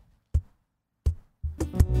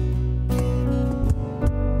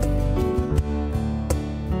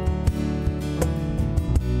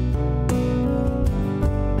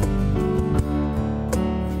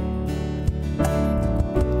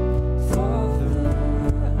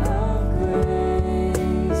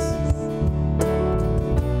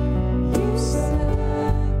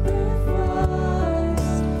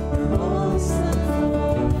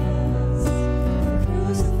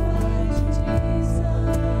 Crucified.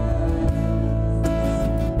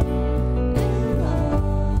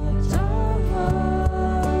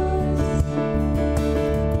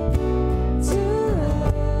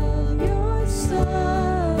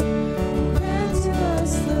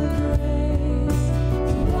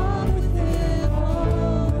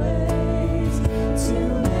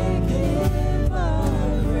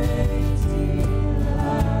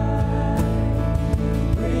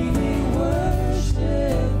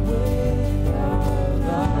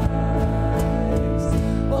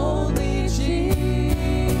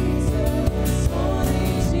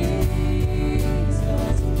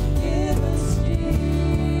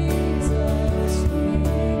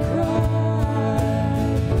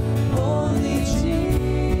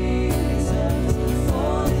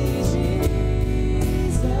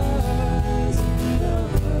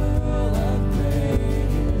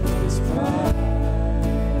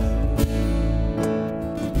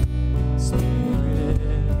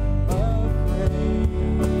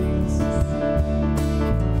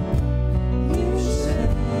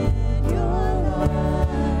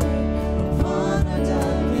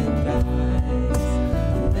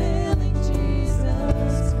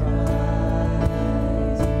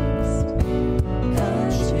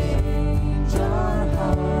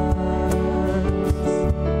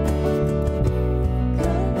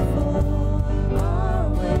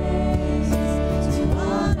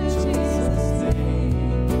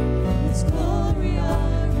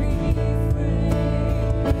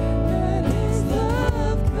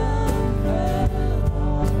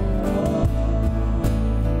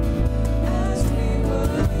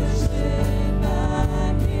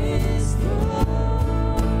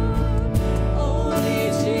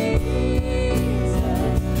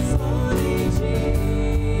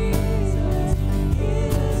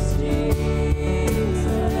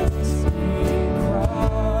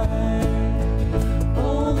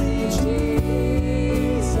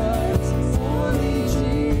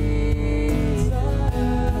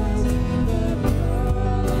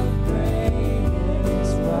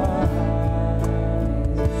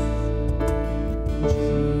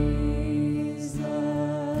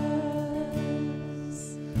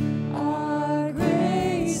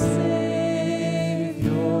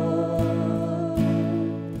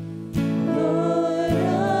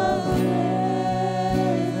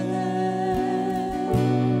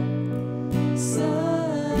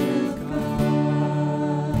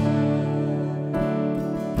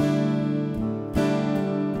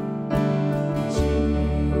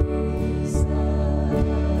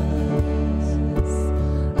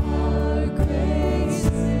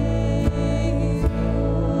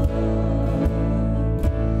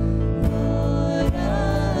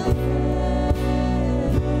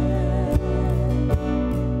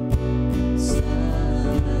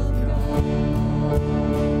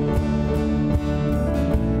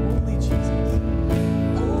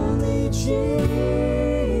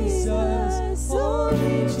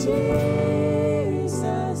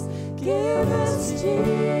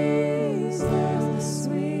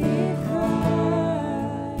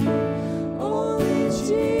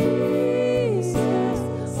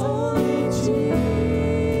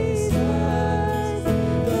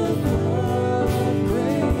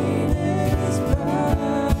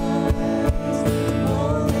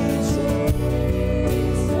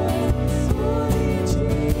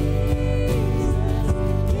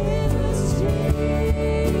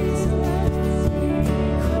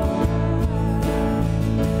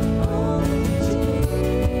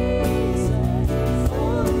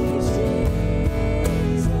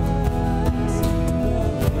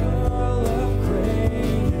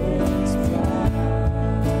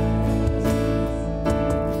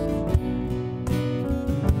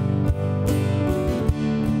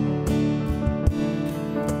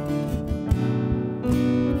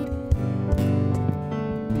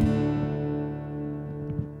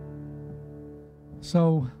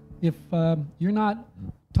 So if you're not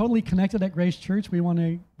totally connected at Grace Church, we want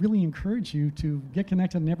to really encourage you to get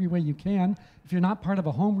connected in every way you can. If you're not part of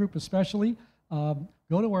a home group especially, go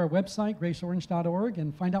to our website, graceorange.org,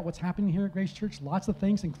 and find out what's happening here at Grace Church. Lots of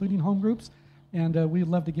things, including home groups, and we'd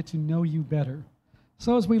love to get to know you better.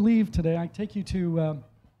 So as we leave today, I take you to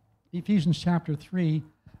Ephesians chapter 3,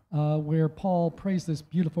 where Paul prays this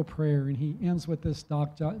beautiful prayer, and he ends with this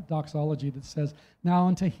doxology that says, "Now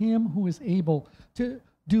unto him who is able to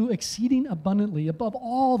do exceeding abundantly above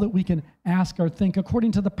all that we can ask or think,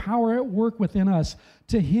 according to the power at work within us,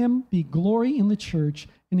 to him be glory in the church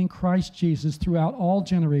and in Christ Jesus throughout all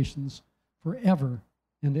generations, forever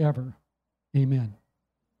and ever. Amen."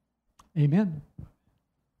 Amen.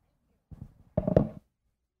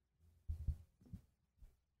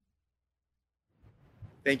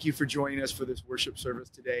 Thank you for joining us for this worship service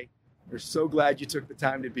today. We're so glad you took the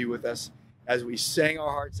time to be with us as we sang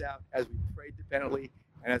our hearts out, as we prayed dependently,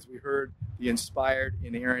 and as we heard the inspired,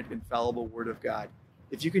 inerrant, infallible Word of God.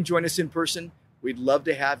 If you can join us in person, we'd love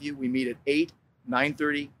to have you. We meet at 8,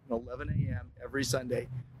 9:30, and 11 a.m. every Sunday.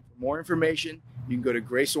 For more information, you can go to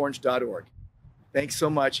graceorange.org. Thanks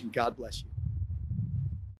so much, and God bless you.